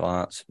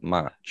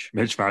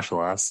 Mixed martial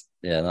arts.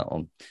 Yeah, that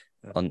one.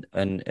 On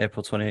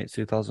April 28,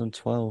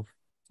 2012.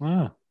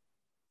 Wow.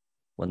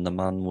 When the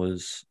man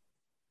was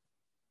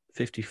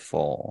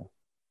 54.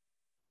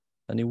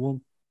 And he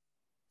won.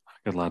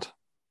 Good lad.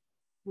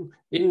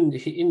 In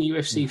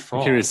UFC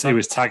 4. He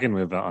was tagging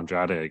with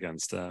Andrade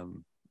against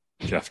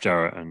Jeff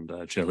Jarrett and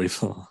Jay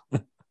Lethal.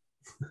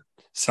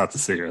 Sad to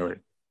see, really.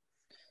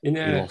 He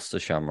lost to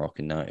Shamrock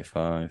in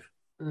 95.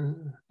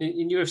 In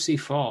UFC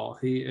 4,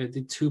 he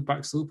did 2 back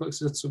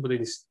suplexes at somebody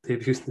in his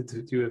debut in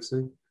the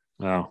UFC.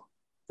 Wow.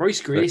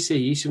 Royce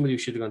Gracie, he's somebody who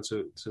should have gone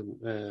to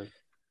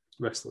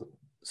wrestling.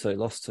 So he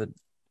lost to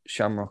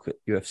Shamrock at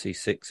UFC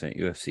 6 and at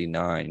UFC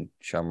 9.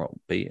 Shamrock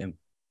beat him.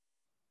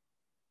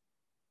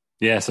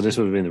 Yeah, so this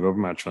would have been the rubber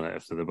match on it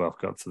if they both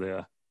got to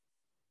the...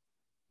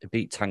 He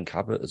beat Tank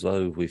Abbott as well,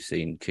 who we've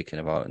seen kicking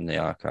about in the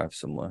archive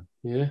somewhere.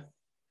 Yeah.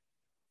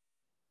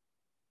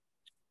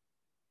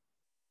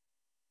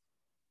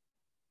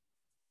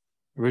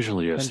 Original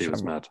UFC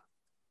was mad.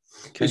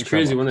 It's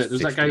crazy, wasn't it? There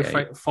was that guy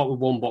who fought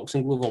with one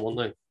boxing glove on,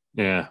 wasn't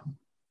he? Yeah.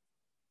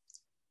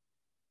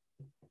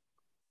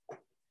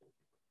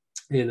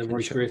 Yeah, and then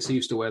Royce Gracie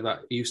used to wear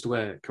that. He used to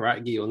wear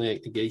karate gi on the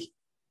gi.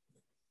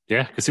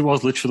 Yeah, because it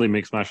was literally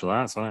mixed martial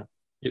arts, wasn't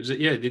it? It was.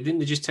 Yeah,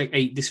 they just take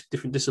 8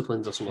 different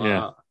disciplines or something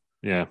like that.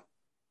 Yeah.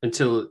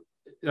 Until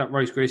that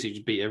Royce Gracie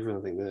just beat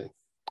everyone, I think, didn't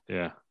he?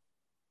 Yeah.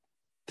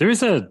 There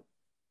is a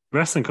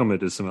wrestling company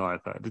that does something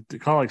like that. They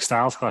call it like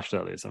Styles Clash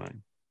or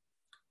something.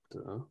 I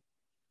don't know.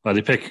 Well,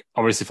 they pick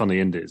obviously from the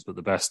indies, but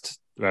the best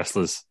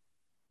wrestlers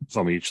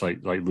from each,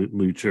 like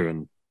Lucha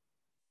and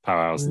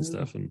Powerhouse and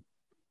stuff, and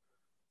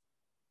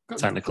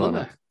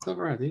technical.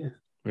 Clever idea.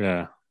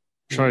 Yeah,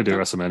 try to do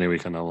WrestleMania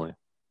weekend only.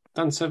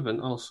 Dan Severn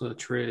also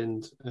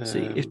trained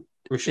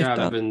Rashad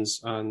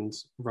Evans and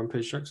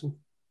Rampage Jackson.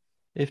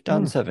 If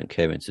Dan Severn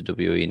came into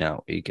WWE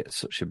now, he'd get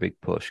such a big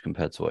push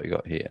compared to what he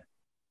got here.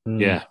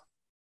 Yeah.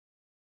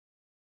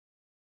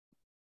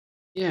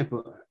 Yeah,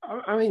 but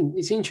I mean,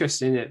 it's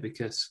interesting, isn't it?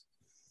 Because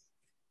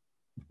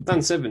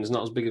Dan Severn's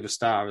not as big of a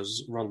star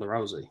as Ronda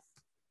Rousey.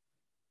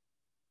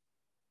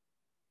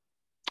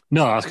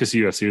 No, that's because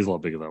the UFC was a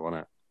lot bigger, though,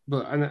 wasn't it?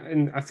 But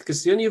and I think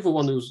because the only other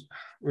one who's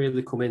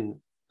really come in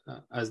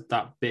as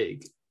that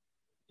big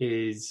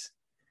is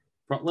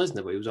Brock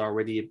Lesnar, but he was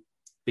already a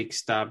big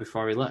star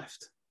before he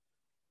left.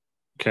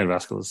 Cain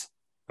Velasquez.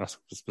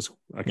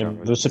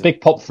 There's a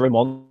big pop for him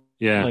on.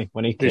 Yeah,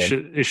 when he came.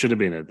 It should have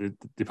been it.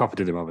 They probably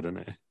did him over,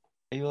 didn't they?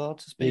 Are you allowed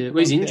to speak? Yeah, well,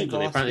 he's injured.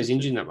 Apparently, he's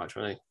injured in that match,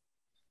 wasn't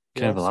he?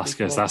 Cain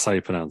Velasquez. That's how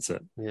you pronounce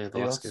it. Yeah,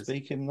 Velasquez. Are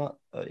you allowed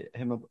to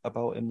speak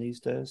about him these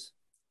days?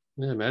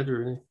 Yeah,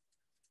 murderer,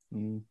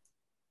 isn't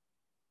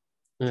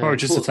he? Or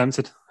just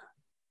attempted.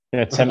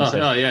 Yeah,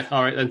 attempted. Oh, yeah.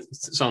 All right, then.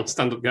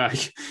 Stand-up guy.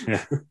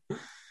 Yeah.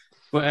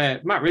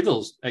 But Matt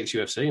Riddle's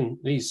ex-UFC, and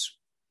he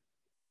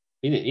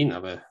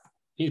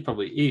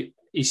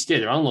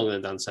stayed around longer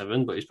than Dan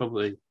Severn, but he's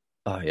probably...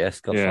 Oh, yes,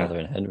 Godfather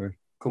and Henry.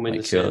 Come in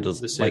Mike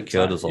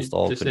Curtis lost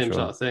all the control. same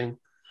sort of thing.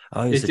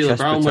 Oh, is Dylan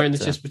Brown wearing the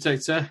chest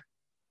protector?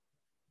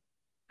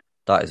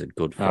 That is a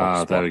good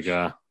frog splash. There we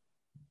go.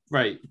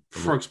 Right,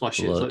 frog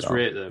splashes. Let's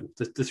rate them.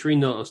 The three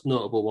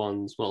notable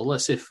ones. Well,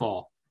 let's say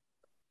 4.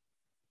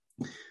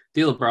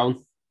 Dylan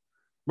Brown,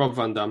 Rob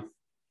Van Dam,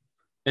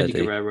 Eddie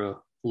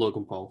Guerrero,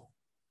 Logan Paul.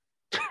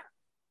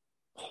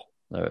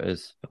 There it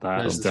is.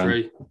 There's the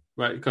 3.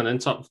 Right, go on then.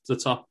 Top.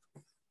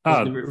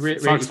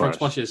 Frog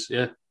splashes.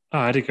 Yeah.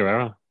 Oh, Eddie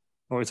Guerrero.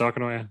 What are we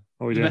talking about here?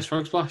 What are we doing? Best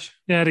frog splash?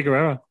 Yeah, Eddie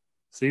Guerrero.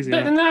 It's easy.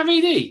 Better than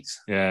RVD's?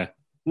 Yeah.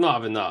 Not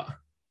having that.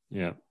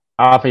 Yeah.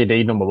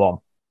 RVD number 1.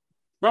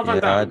 Rob Van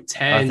Dam,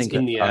 10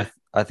 in the air.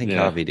 I think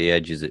RVD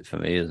edges it for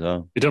me as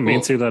well. You don't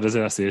mean to, that is it?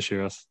 That's the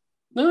issue.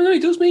 No, he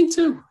does mean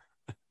to.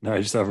 No,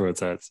 he just everyone's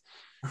heads.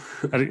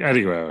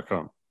 Eddie Guerrero, come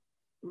on.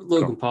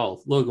 Logan Paul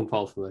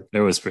for me. It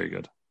was pretty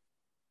good.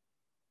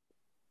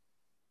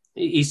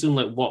 He's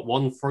done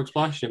one frog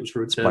splash, and it was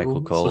for a table.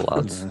 Michael Cole,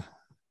 lads.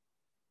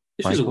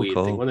 This was a weird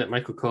thing, wasn't it?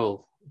 Michael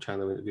Cole trying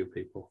to interview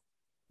people.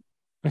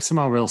 Make some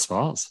more real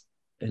sports.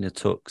 In a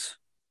tux.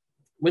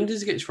 When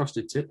does he get his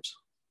frosted tips?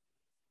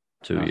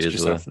 2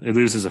 years ago. He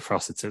loses a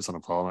frosted tips on a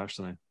pole match,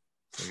 doesn't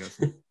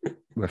he?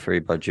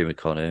 Refereed by Jimmy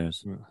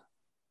Connors.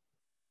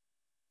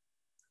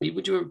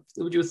 Would you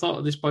have thought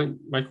at this point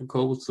Michael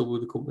Cole was still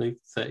with the company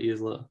 30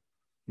 years later?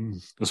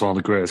 That's one of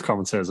the greatest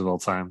commentators of all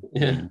time.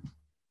 Yeah.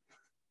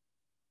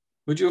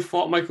 Would you have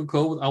thought Michael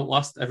Cole would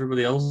outlast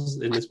everybody else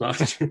in this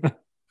match?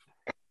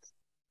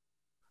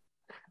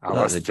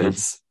 Outlast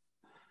Vince.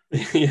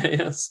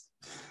 Yes.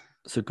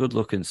 It's a good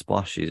looking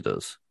splash he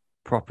does.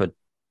 Proper.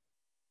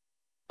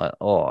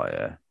 Oh,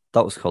 yeah.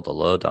 That was called the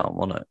Lowdown,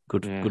 wasn't it?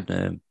 Good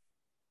name.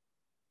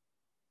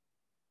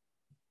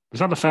 Was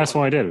that the first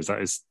one I did? Was that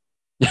his.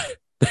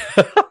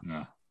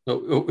 No.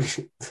 Oh.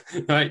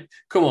 Right,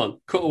 come on,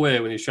 cut away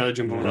when he's trying to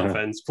jump over that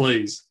fence,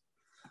 please.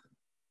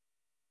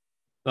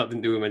 That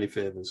didn't do him any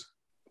favours.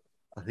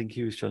 I think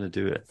he was trying to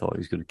do it. I thought he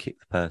was going to kick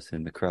the person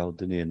in the crowd,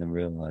 didn't he? And then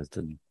realised,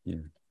 didn't he?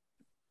 Yeah.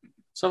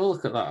 Let's have a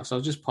look at that. So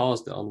I've just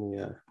paused it on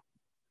the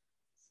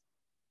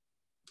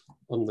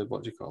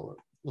what do you call it?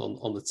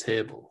 On the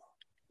table.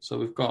 So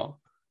we've got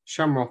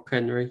Shamrock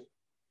Henry,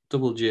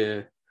 Double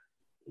J,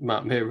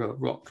 Matt Miro,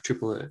 Rock,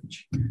 Triple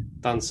H,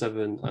 Dan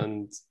Severn,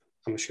 and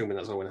I'm assuming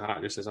that's Owen Hart.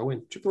 It just says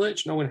Owen. Triple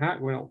H and Owen Hart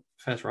going out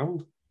first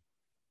round.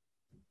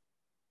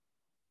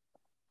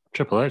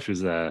 Triple H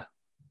was there.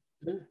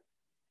 Yeah.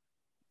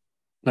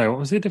 No, what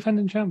was he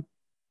defending champ?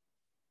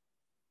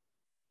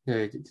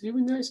 Yeah, did he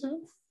win that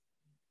himself?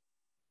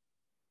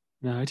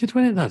 No, he did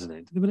win it, didn't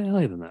he? Did he win it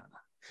earlier than that?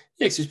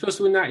 Yeah, because he was supposed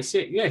to win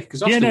 96. Yeah,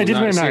 because he did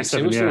win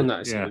 97. He won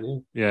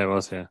 97. Yeah, it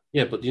was, yeah.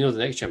 Yeah, but do you know the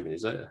next champion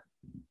is later?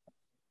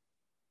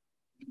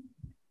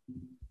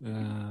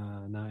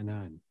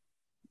 99.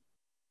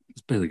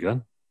 It's Billy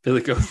Gunn.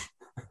 Billy Gunn.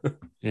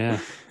 Yeah.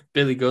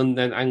 Billy Gunn,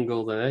 then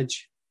Angle, then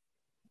Edge.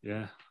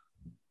 Yeah.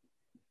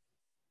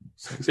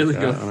 Billy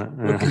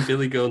Gunn.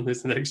 Billy Gunn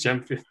is the next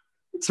champion.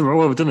 So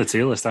we've done a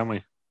tier list, haven't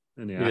we?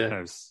 In the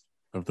archives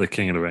of the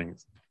King of the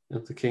Rings.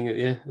 Of the King,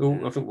 yeah.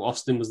 Oh, I think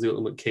Austin was the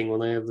ultimate king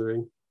when I have the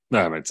ring.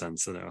 No, it made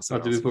sense.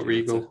 Did we put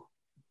Regal?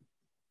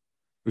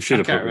 We should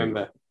have. I can't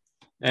remember.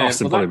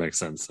 Austin probably makes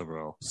sense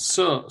overall.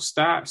 So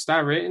star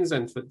ratings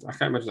then. I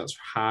can't imagine that's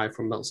high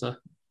from Meltzer.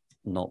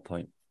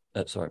 -0.5.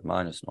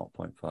 Minus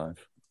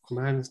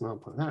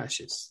 0.5. That's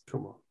just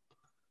come on.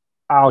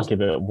 I'll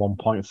give it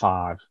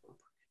 1.5.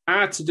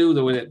 Hard to do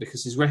though in it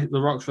because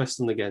the Rock's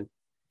wrestling again.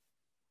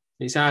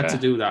 It's hard to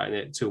do that in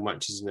it. 2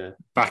 matches in there.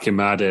 Back in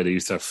my day, they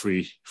used to have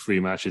free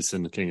matches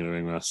in the King of the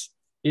Ring West.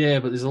 Yeah,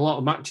 but there's a lot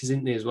of matches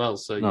in there as well.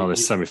 So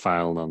there's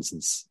semi-final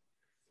nonsense.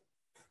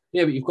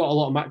 Yeah, but you've got a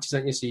lot of matches,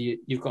 haven't you? So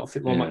you've got to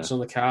fit more matches on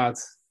the card.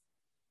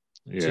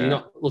 Yeah. So you're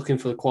not looking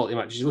for the quality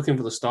matches. You're looking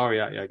for the story,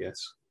 aren't you, I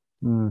guess?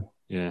 Mm.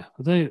 Yeah.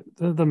 But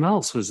the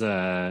Melts was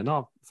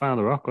not fan of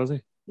the Rock, was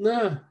he?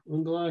 No,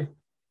 wonder why.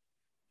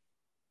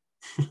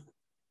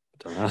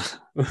 Don't know.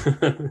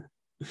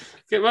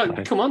 Okay, well,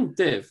 come on,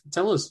 Dave.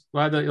 Tell us.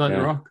 Why don't you like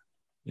The Rock?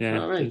 Yeah. You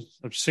know what I mean?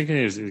 I'm just thinking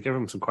he's giving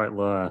him some quite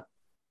low.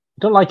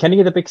 Don't like any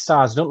of the big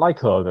stars. Don't like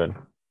Hogan.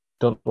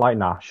 Don't like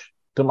Nash.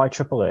 Don't like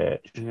Triple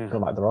H. Yeah.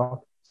 Don't like The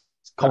Rock.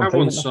 I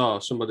once saw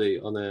somebody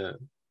on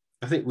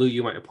I think Lou,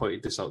 you might have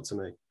pointed this out to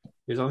me.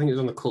 I think it was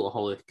on the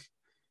Cultaholic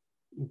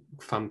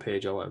fan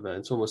page or whatever,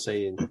 and someone was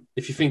saying,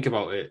 if you think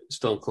about it,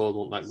 Stone Cold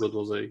wasn't that good,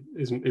 was he?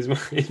 His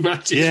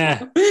matches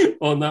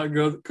weren't that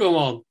good. Come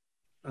on.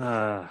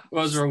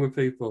 What's wrong with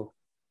people?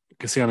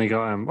 because he only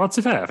got well, to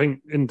be fair, I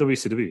think in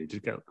WCW you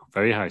just get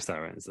very high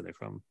star ratings, didn't he,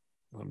 from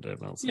Dave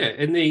Meltzer? Yeah,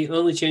 and the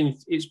only change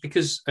it's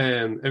because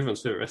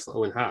everyone's favorite wrestler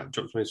Owen Hart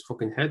dropped on his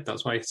fucking head.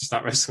 That's why he had to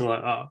start wrestling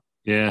like that.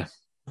 Yeah,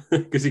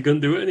 because he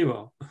couldn't do it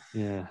anymore.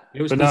 Yeah,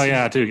 but no,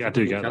 yeah, I do get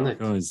that.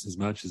 Oh, his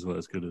matches were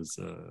as good as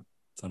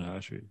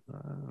Tanahashi.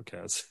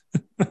 Okay,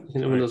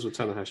 no one knows what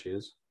Tanahashi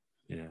is.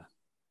 Yeah,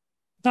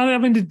 no, I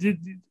mean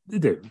they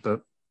do,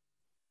 but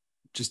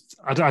just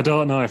I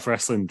don't know if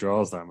wrestling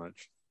draws that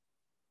much.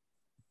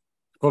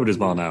 Probably does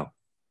more now.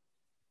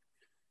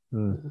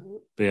 But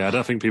yeah, I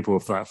don't think people were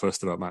that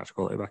fussed about match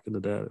quality back in the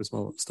day. It was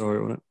more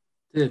story, wasn't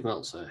it? Dave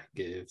Meltzer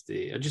gave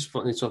I just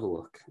wanted to have a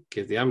look.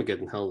 Give the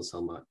Armageddon Hell in a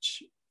Cell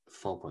match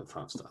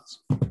 4.5 stars.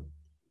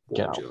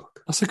 What a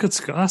joke. That's a good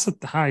score. That's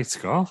a high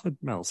score for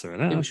Meltzer,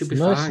 isn't it? It should be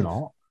no, 5. it's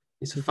not.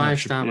 It's a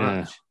 5-star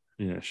match.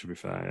 Yeah, it should be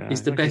 5. Yeah.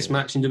 It's the best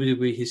match in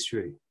WWE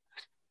history.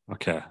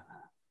 Okay.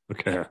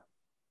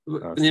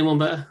 Name one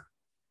better.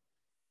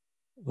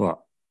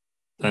 What?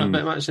 A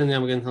better match than the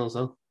Armageddon Hell in a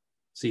Cell.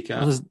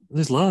 Well,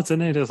 there's loads,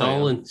 isn't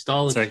it?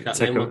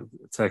 Stalin.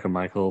 Take a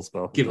Michaels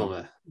spell. Give him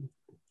a.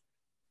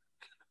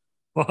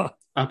 What?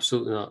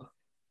 Absolutely not.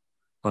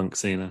 Punk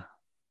Cena.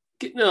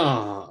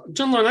 No,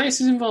 John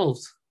Laurinaitis is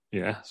involved.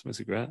 Yeah, it's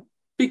great.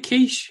 Big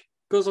Quiche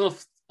goes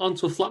off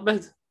onto a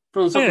flatbed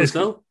from the top of the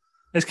cell.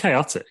 It's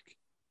chaotic.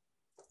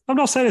 I'm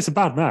not saying it's a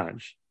bad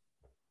match.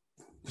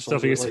 I still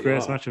think it's the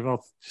greatest match of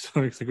all.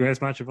 It's the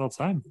greatest match of all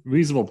time.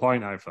 Reasonable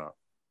point, I thought.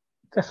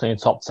 Definitely in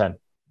top 10.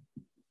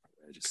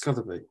 It's got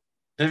to be.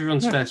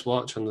 Everyone's first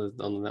watch on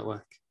the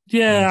network.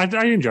 Yeah,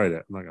 I enjoyed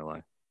it. I'm not gonna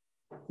lie.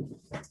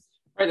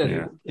 Right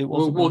then,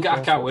 we'll get.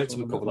 I can't wait till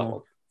we cover that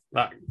one.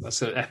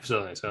 That's an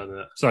episode on its own, isn't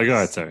it? Sorry, go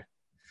ahead, Terry.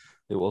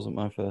 It wasn't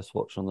my first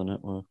watch on the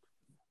network.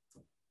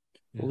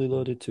 Fully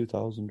Loaded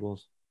 2000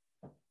 was.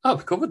 Oh,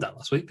 we covered that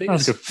last week, Peter.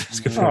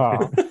 That's good.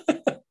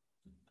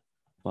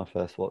 My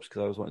first watch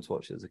because I was wanting to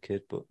watch it as a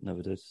kid, but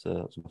never did. So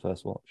that was my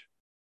first watch.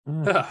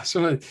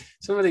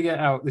 Somebody get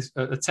out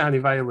a tiny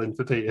violin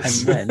for Peter.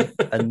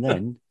 And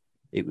then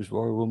it was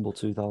Royal Rumble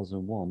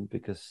 2001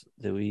 because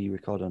we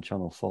recorded on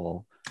Channel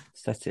 4,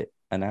 set it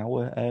an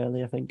hour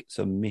early, I think,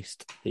 so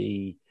missed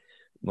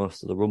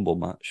most of the Rumble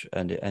match,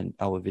 and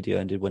our video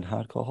ended when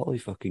Hardcore Holly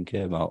fucking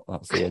came out.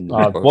 That's the end.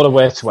 What a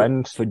way to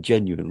end. For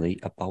genuinely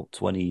about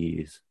 20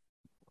 years.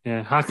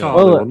 Yeah, Hardcore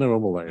Holly won the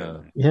Rumble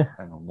later. Yeah.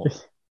 Hang on,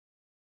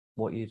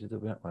 what year did the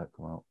network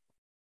come out?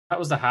 That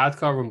was the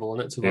Hardcore Rumble,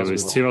 wasn't it? It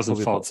was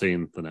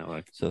 2014, the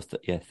network. So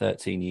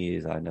 13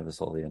 years. I never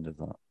saw the end of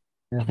that.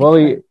 Yeah.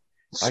 Well,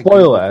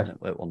 spoiler.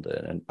 One day,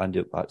 and I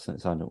ended up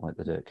accidentally signed up like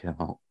the day it came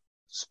out.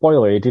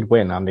 Spoiler, he did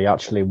win, and he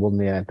actually won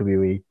the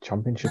WWE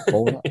Championship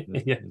for that.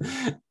 Yeah,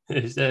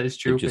 it's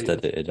true. It just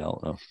edited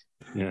out now.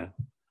 Yeah.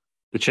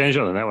 They changed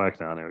it on the network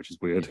now, which is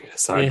weird.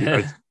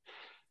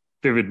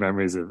 Vivid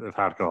memories of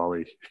Hardcore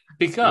Holly.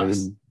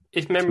 Because,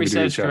 if memory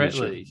serves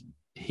correctly,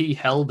 he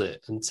held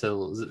it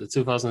until the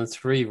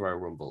 2003 Royal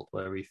Rumble,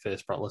 where he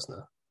faced Brock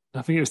Lesnar.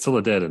 I think it was till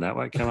the day the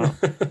network came out.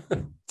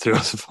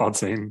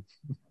 2014.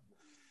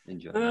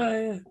 Enjoy.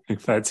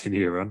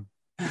 13-year run.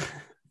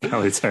 Can't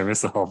really tell me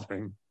the whole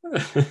thing.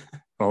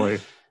 Holly.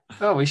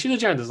 Oh, we should have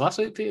joined us last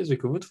week, Peter, as we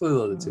covered Fully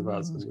Loaded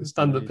 2000.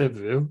 Stand-up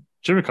pay-per-view.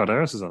 Jimmy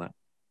Corderas was on it.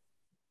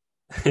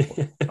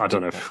 I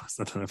don't know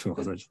if it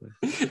was actually.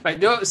 Right,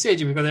 don't say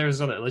Jimmy Corderas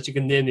was on it unless you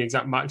can name the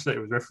exact match that it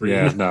was refereeing.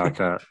 Yeah, no, I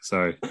can't.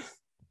 Sorry.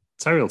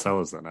 Terry will tell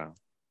us that now.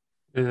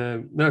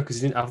 No, because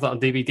he didn't have that on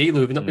DVD.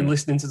 Lou, have you not been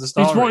listening to the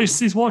story?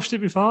 He's watched it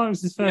before. It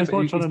was his first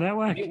watch on the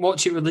network. He didn't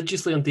watch it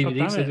religiously on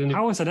DVD.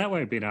 How has the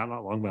network been out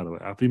that long, by the way?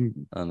 I've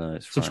been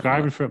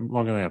subscribing for it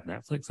longer than I have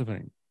Netflix, I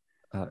think.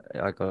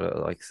 I got it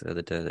like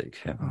the day that it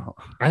came out.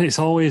 And it's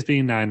always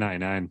been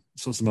 $9.99.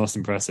 That's what's the most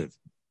impressive.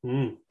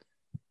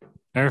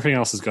 Everything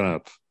else has gone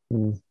up.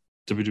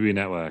 WWE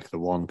Network, the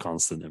one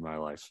constant in my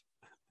life.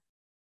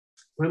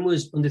 When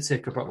was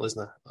Undertaker Brock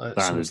Lesnar?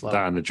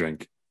 That and the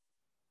drink.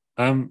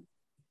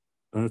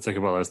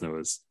 Undertaker Brock Lesnar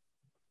was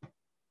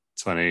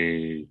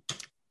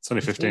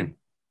 2015.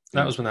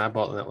 That was when I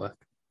bought the network.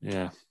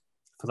 Yeah.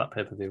 For that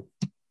pay-per-view.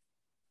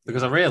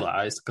 Because I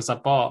realised, I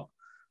bought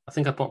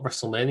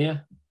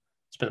WrestleMania,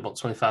 spent about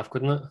 25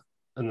 quid on it,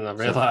 and then I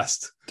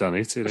realised don't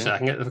need to. I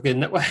can get the fucking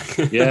network.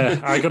 Yeah,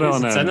 I got it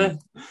on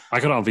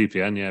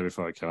VPN,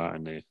 before it came out,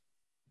 and it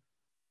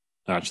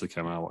actually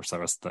came out. I watched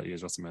that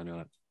year's WrestleMania.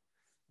 Like,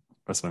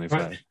 WrestleMania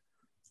 5.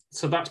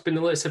 So that's been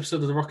the latest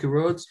episode of the Rocky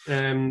Road.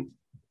 A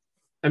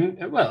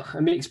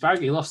mixed bag.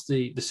 He lost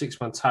the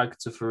 6-man tag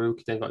to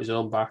Farouk, then got his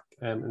own back,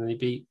 and then he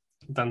beat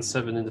Dan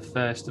Severn in the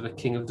first of a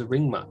King of the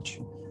Ring match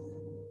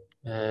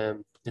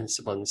in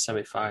the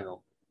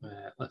semi-final.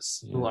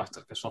 We'll have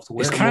to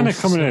wait.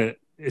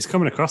 It's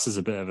coming across as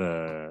a bit of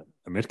a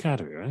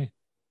mid-carder, right?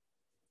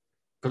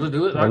 Got to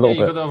do it. You got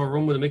to have a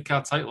run with a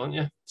mid-card title, aren't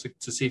you?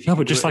 To see if you. No,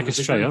 but just like a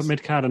straight up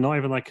mid-card, and not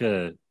even like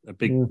a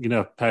big,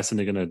 person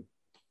they're gonna.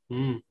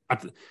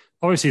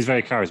 Obviously, he's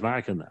very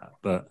charismatic in that,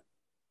 but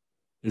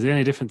is he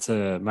any different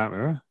to Matt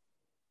Mirror?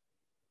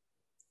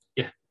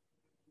 Yeah.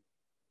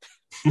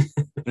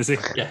 Is he?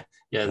 Yeah.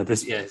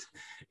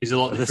 He's a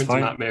lot At this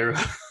different to point. Matt Mira.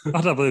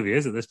 I don't believe he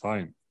is at this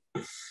point.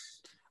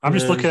 I'm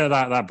just looking at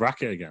that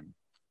bracket again.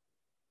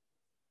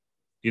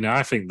 You know,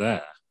 I think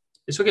there.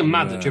 It's looking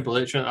mad that Triple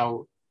H went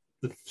out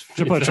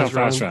Triple H out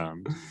first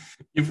round.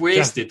 You've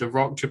wasted The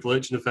Rock Triple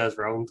H in the first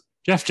round.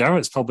 Jeff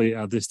Jarrett's probably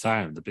at this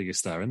time the biggest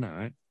star in there,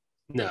 right?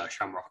 No,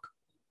 Shamrock.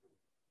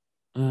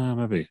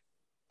 Maybe.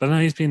 But no,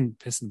 he's been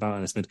pissing about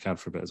in this mid-card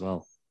for a bit as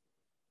well.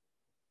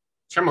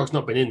 Shamrock's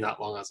not been in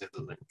that long, has he, I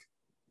think?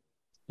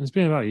 It's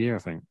been about a year, I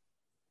think.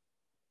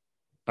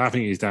 I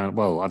think he's down.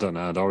 Well, I don't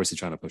know. They're obviously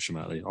trying to push him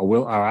out.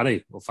 Or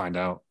Ali. We'll find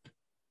out.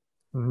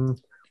 Mm-hmm.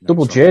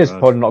 Double J's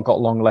probably not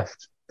got long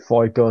left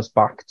before he goes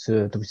back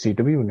to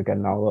WCW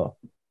again now, though.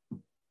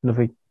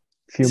 Another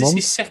few months.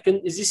 Is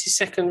this his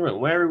second run?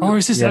 Where?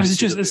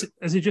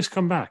 Has he just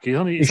come back?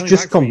 He's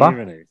just come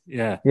back.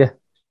 Yeah.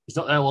 He's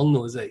not there long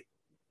though, is he?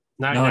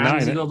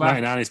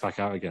 99 he's back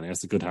out again. He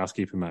has the Good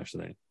Housekeeping match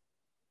today.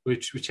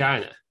 With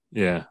China?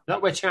 Yeah. Is that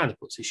where China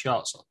puts his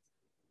shorts on?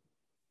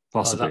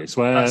 Possibly. It's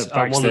where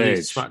backstage. One of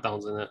these SmackDowns,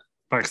 isn't it?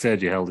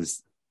 Backstage, he held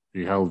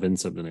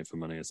Vince up, didn't he, for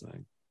money or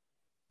something?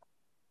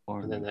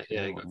 And then he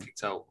got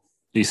kicked out.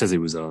 He says he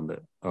was owed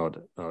it.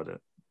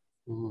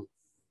 Mm-hmm.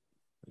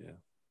 Yeah.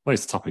 Well,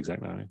 he's the top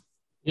exec now.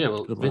 Yeah,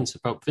 well, Vince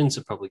would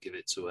probably give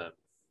it to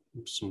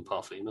some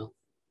poor female.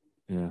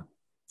 Yeah.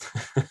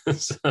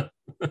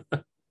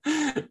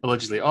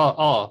 Allegedly.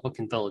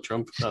 Fucking Donald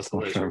Trump. That's the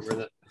latest rumor,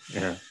 isn't it?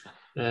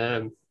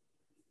 Yeah.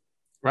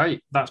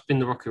 Right, that's been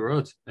the Rocky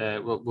Road. I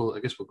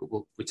guess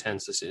we'll return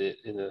to this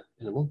in a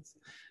month.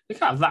 We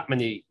can't have that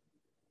many.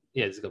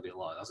 Yeah, there's going to be a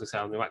lot. I was going to say,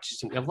 how many matches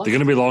do we have left? They're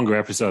going to be longer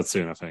episodes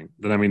soon, I think.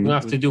 But I mean, we'll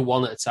have to do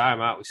one at a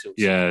time, aren't we?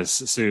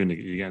 Soon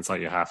you get into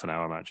like your half an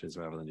hour matches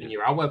rather than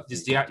your hour.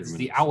 There's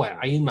the hour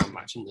Iron Man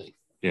match, isn't there?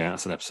 Yeah,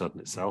 that's an episode in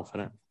itself,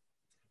 isn't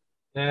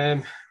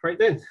it? Right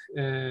then,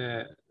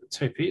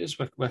 Terry Peters,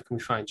 where can we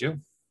find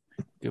you?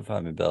 You'll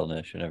find me Bell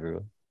Nation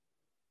everywhere.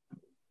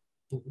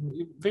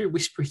 You're very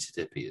whispery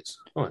today, Peters.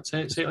 All right,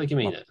 say it like you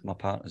mean it. My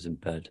partner's in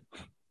bed.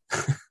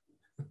 And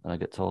I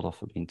get told off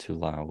for being too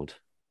loud.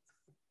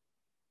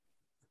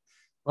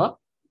 What?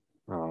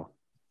 Oh,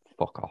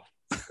 fuck off.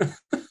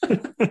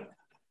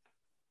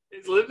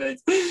 It's livid.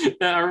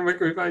 Aaron, where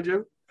can we find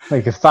you? Well,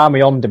 you can find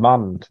me on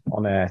demand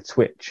on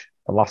Twitch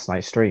for last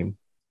night's stream.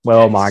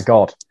 Well, yes. Oh my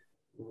God.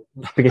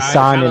 Biggest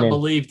signing. I cannot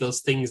believe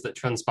those things that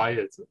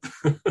transpired.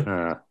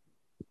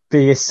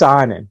 Biggest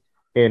signing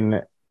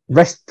in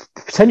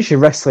potentially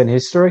wrestling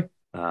history.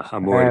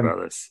 I'm worried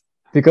about this.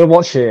 If you're going to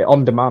watch it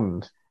on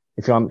demand,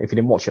 if you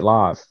didn't watch it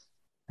live,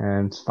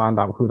 and find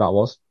out who that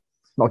was.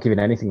 Not giving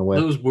anything away.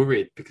 I was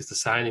worried because the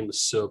signing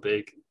was so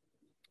big.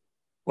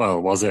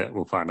 Well, was it?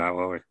 We'll find out,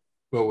 won't we?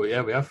 Well,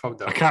 yeah, we have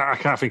found out. I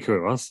can't think who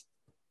it was.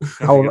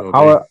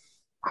 How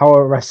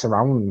a rest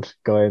around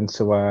going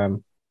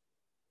to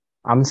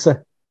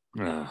answer?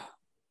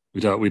 We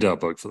don't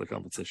book for the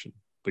competition,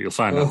 but you'll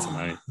find out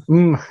tonight.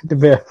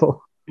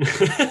 Debatable. You'll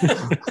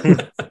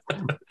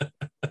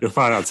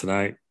find out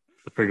tonight.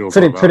 The Pringles.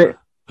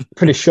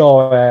 Pretty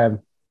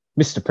sure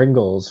Mr.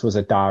 Pringles was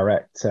a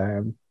direct.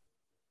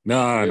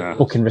 No.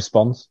 Booking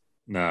response.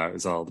 No,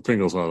 it's all the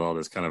Pringles world. All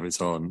this kind of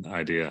its own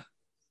idea.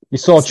 You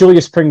saw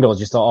Julius Pringles.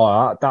 You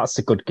thought, that's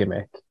a good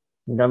gimmick.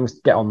 You know,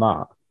 get on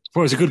that.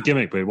 Well, it's a good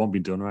gimmick, but it won't be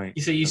done right.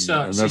 You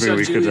saw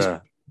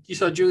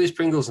Julius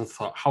Pringles and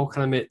thought, how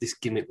can I make this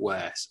gimmick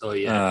worse? Oh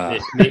yeah,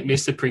 make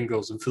Mr.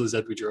 Pringles and fill his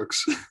head with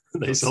drugs.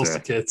 They sells to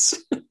kids.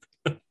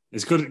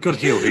 It's good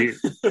heel heat.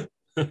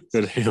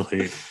 Good heel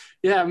heat.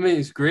 Yeah, I mean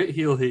it's great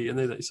heel heat, and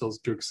then he sells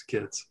drugs to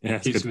kids. Yeah,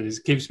 keeps him in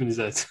his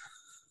head.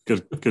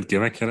 Good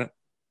gimmick, isn't it?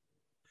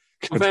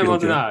 I'm very more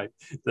deny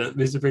that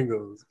Mr.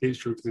 Pringles keeps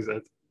drugs in his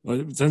head. Well,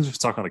 it depends if you're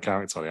talking on the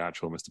character or the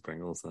actual Mr.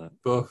 Pringles.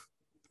 Both.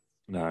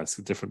 No, it's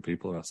different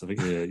people. I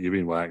think you've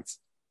been worked.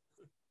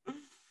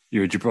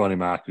 You're a jabroni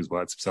Mark who's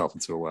worked himself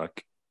into a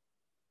work.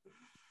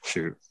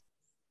 Shoot.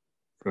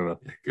 Go on,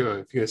 if you're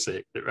going to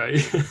say it, right?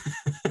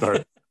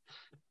 But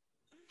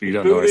you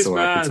don't know it's a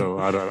work until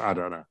I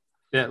don't know.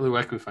 Yeah, Lou,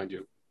 where can we find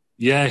you?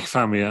 Yeah, you can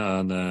find me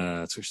on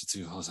Twitch the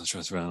 2 Horse and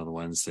Stress Around on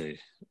Wednesday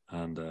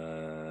and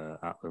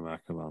at Lou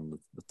Markham on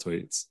the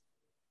tweets.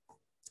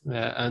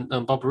 Yeah, and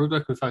Bob Roode,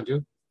 where can we find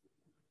you?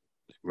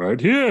 Right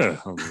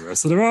here on the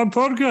Rest of the Round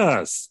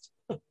podcast.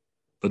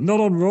 But not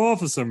on Raw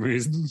for some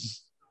reason.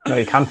 No,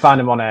 you can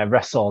find him on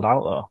Wrestled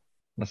Out, though,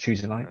 on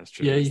Tuesday night.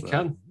 Yeah, you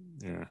can.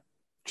 Yeah.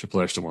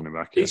 Triple H don't want him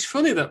back. It's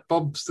funny that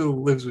Bob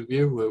still lives with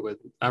you when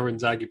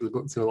Aaron's arguably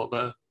booked him a lot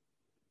better.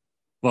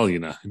 Well, he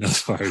knows he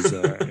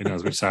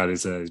knows which side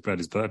his bread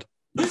is buttered.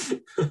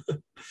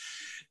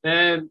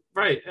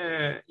 Right,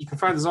 you can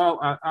find us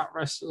all at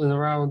Wrestling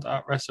Around,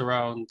 at Wrestle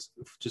Around.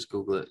 Just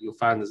Google it. You'll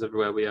find us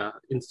everywhere we are.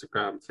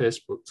 Instagram,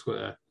 Facebook,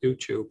 Twitter,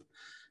 YouTube.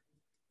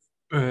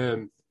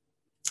 And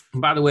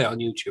by the way, on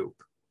YouTube,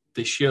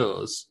 this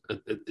show.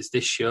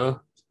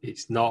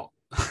 It's not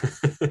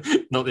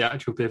not the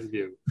actual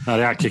pay-per-view. No,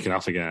 they are kicking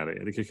off again, are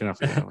they? They're kicking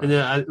off again.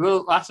 Yeah,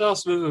 well, I saw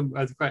some of them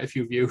had quite a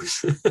few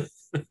views.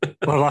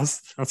 Well,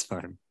 that's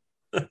fine.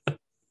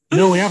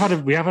 No, we have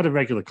had a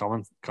regular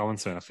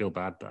commenter, and I feel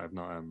bad that I've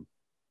not.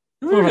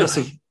 Really?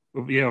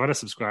 Yeah, I've had a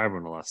subscriber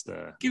in the last.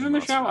 Give him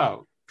a shout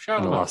out.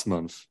 In the last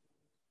month.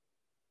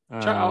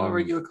 Shout out a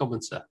regular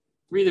commenter.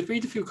 Read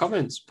a few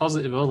comments,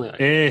 positive only.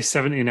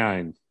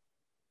 A79.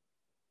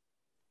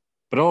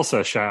 But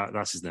also shout out,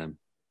 that's his name.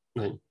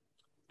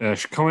 Right.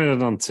 She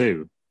commented on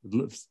 2.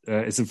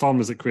 It's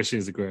informed us that Christian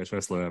is the greatest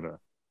wrestler ever.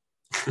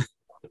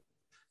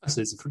 That's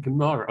a freaking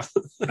moron.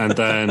 and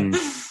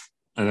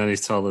then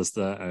he's told us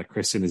that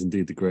Christian is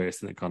indeed the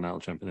greatest Intercontinental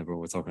champion ever.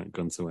 We're talking about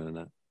Gunther winning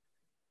it.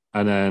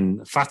 And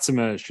then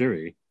Fatima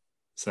Shuri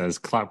says,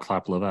 clap,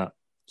 clap, love that.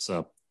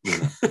 So, you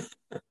know.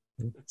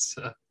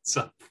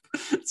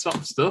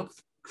 Top stuff.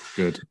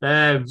 Good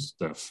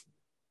stuff.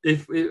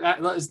 If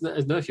let us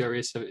know if you're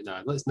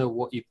A79. Let us know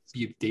what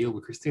you deal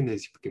with Christian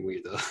is. You fucking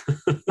weirdo.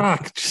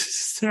 Fuck,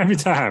 just every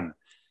time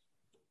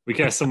we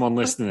get someone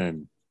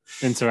listening,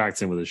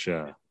 interacting with the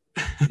show,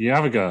 you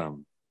have a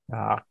go.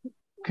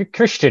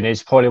 Christian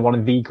is probably one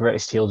of the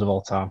greatest heels of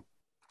all time.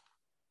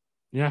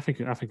 Yeah, I think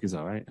he's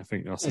all right. I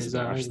think Austin's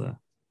Ash there.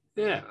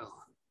 Yeah.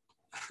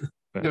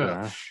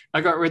 Yeah.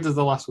 I got rid of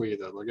the last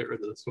weirdo. I'll get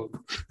rid of this one.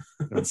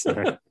 That's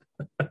it.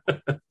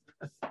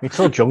 We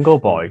told Jungle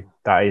Boy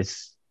that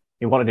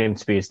he wanted him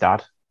to be his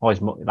dad, or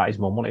his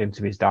mum wanted him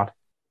to be his dad.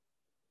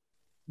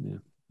 Yeah,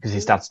 because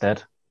his dad's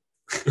dead.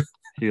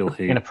 Heel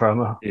heat in a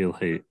promo. Heel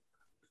heat.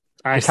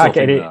 I You still can't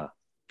get think it. that.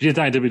 If you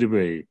die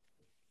WWE,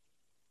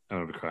 I'm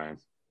gonna be crying.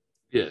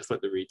 Yeah, it's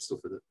like the Reed stuff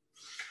with it.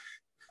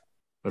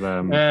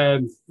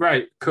 But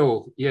right,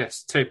 cool.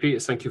 Yes, Terry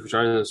Peters, thank you for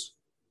joining us.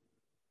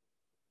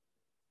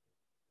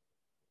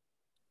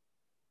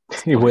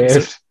 He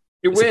waved.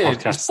 You're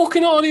weird. It's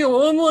fucking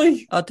audio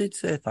only. I did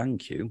say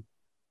thank you.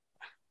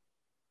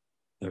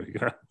 There we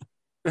go.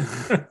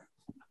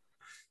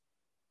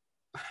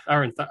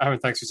 Aaron,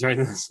 thanks for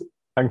joining us.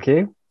 Thank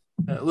you.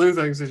 Lou,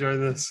 thanks for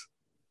joining us.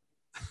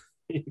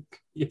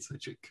 You're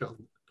such a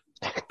cunt.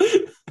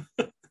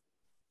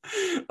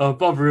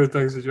 Bob Roode,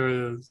 thanks for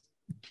joining us.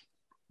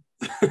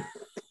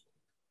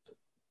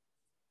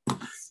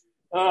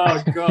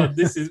 Oh God,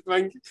 this is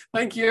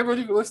thank you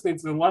everybody for listening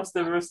to the last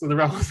ever Rest of the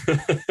Round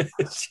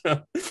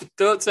show.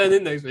 Don't turn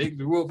in next week,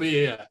 we won't be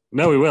here.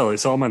 No, we will.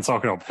 It's all men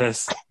talking about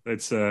piss.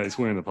 It's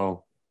winning the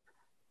poll.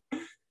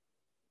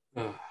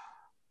 Right,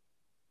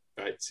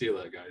 see you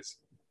later, guys.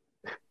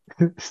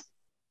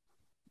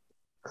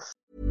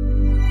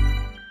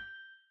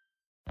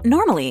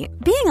 Normally,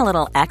 being a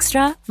little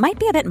extra might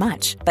be a bit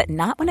much, but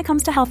not when it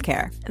comes to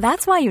healthcare.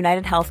 That's why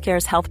United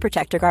Healthcare's Health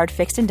Protector Guard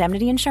fixed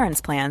indemnity insurance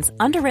plans,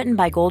 underwritten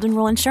by Golden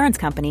Rule Insurance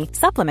Company,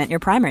 supplement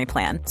your primary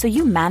plan so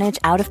you manage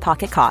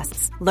out-of-pocket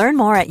costs. Learn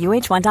more at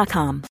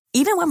uh1.com.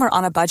 Even when we're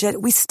on a budget,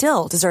 we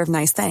still deserve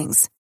nice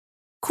things.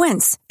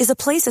 Quince is a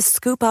place to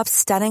scoop up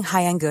stunning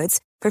high-end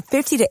goods for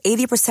 50 to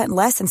 80%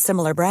 less than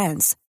similar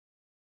brands.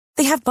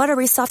 They have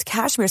buttery soft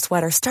cashmere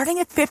sweaters starting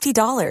at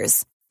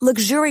 $50,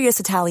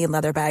 luxurious Italian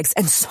leather bags,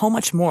 and so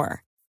much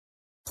more.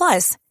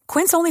 Plus,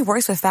 Quince only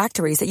works with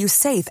factories that use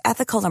safe,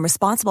 ethical, and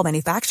responsible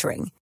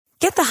manufacturing.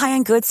 Get the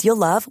high-end goods you'll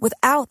love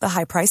without the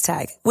high price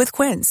tag with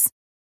Quince.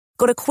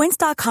 Go to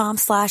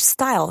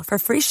quince.com/style for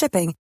free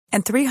shipping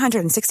and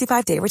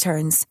 365-day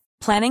returns.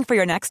 Planning for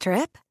your next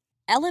trip?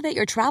 Elevate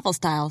your travel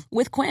style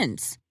with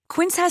Quince.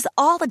 Quince has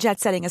all the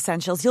jet-setting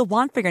essentials you'll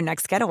want for your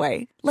next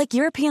getaway, like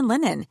European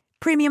linen,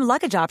 premium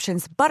luggage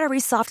options, buttery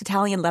soft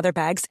Italian leather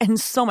bags, and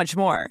so much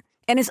more.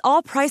 And is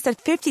all priced at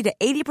 50 to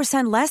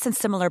 80% less than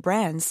similar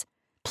brands.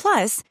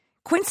 Plus,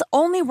 Quince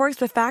only works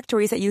with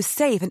factories that use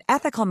safe and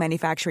ethical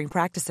manufacturing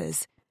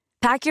practices.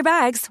 Pack your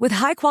bags with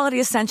high-quality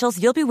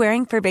essentials you'll be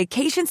wearing for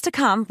vacations to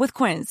come with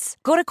Quince.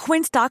 Go to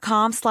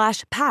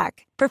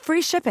quince.com/pack for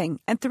free shipping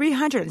and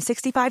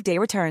 365-day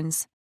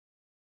returns.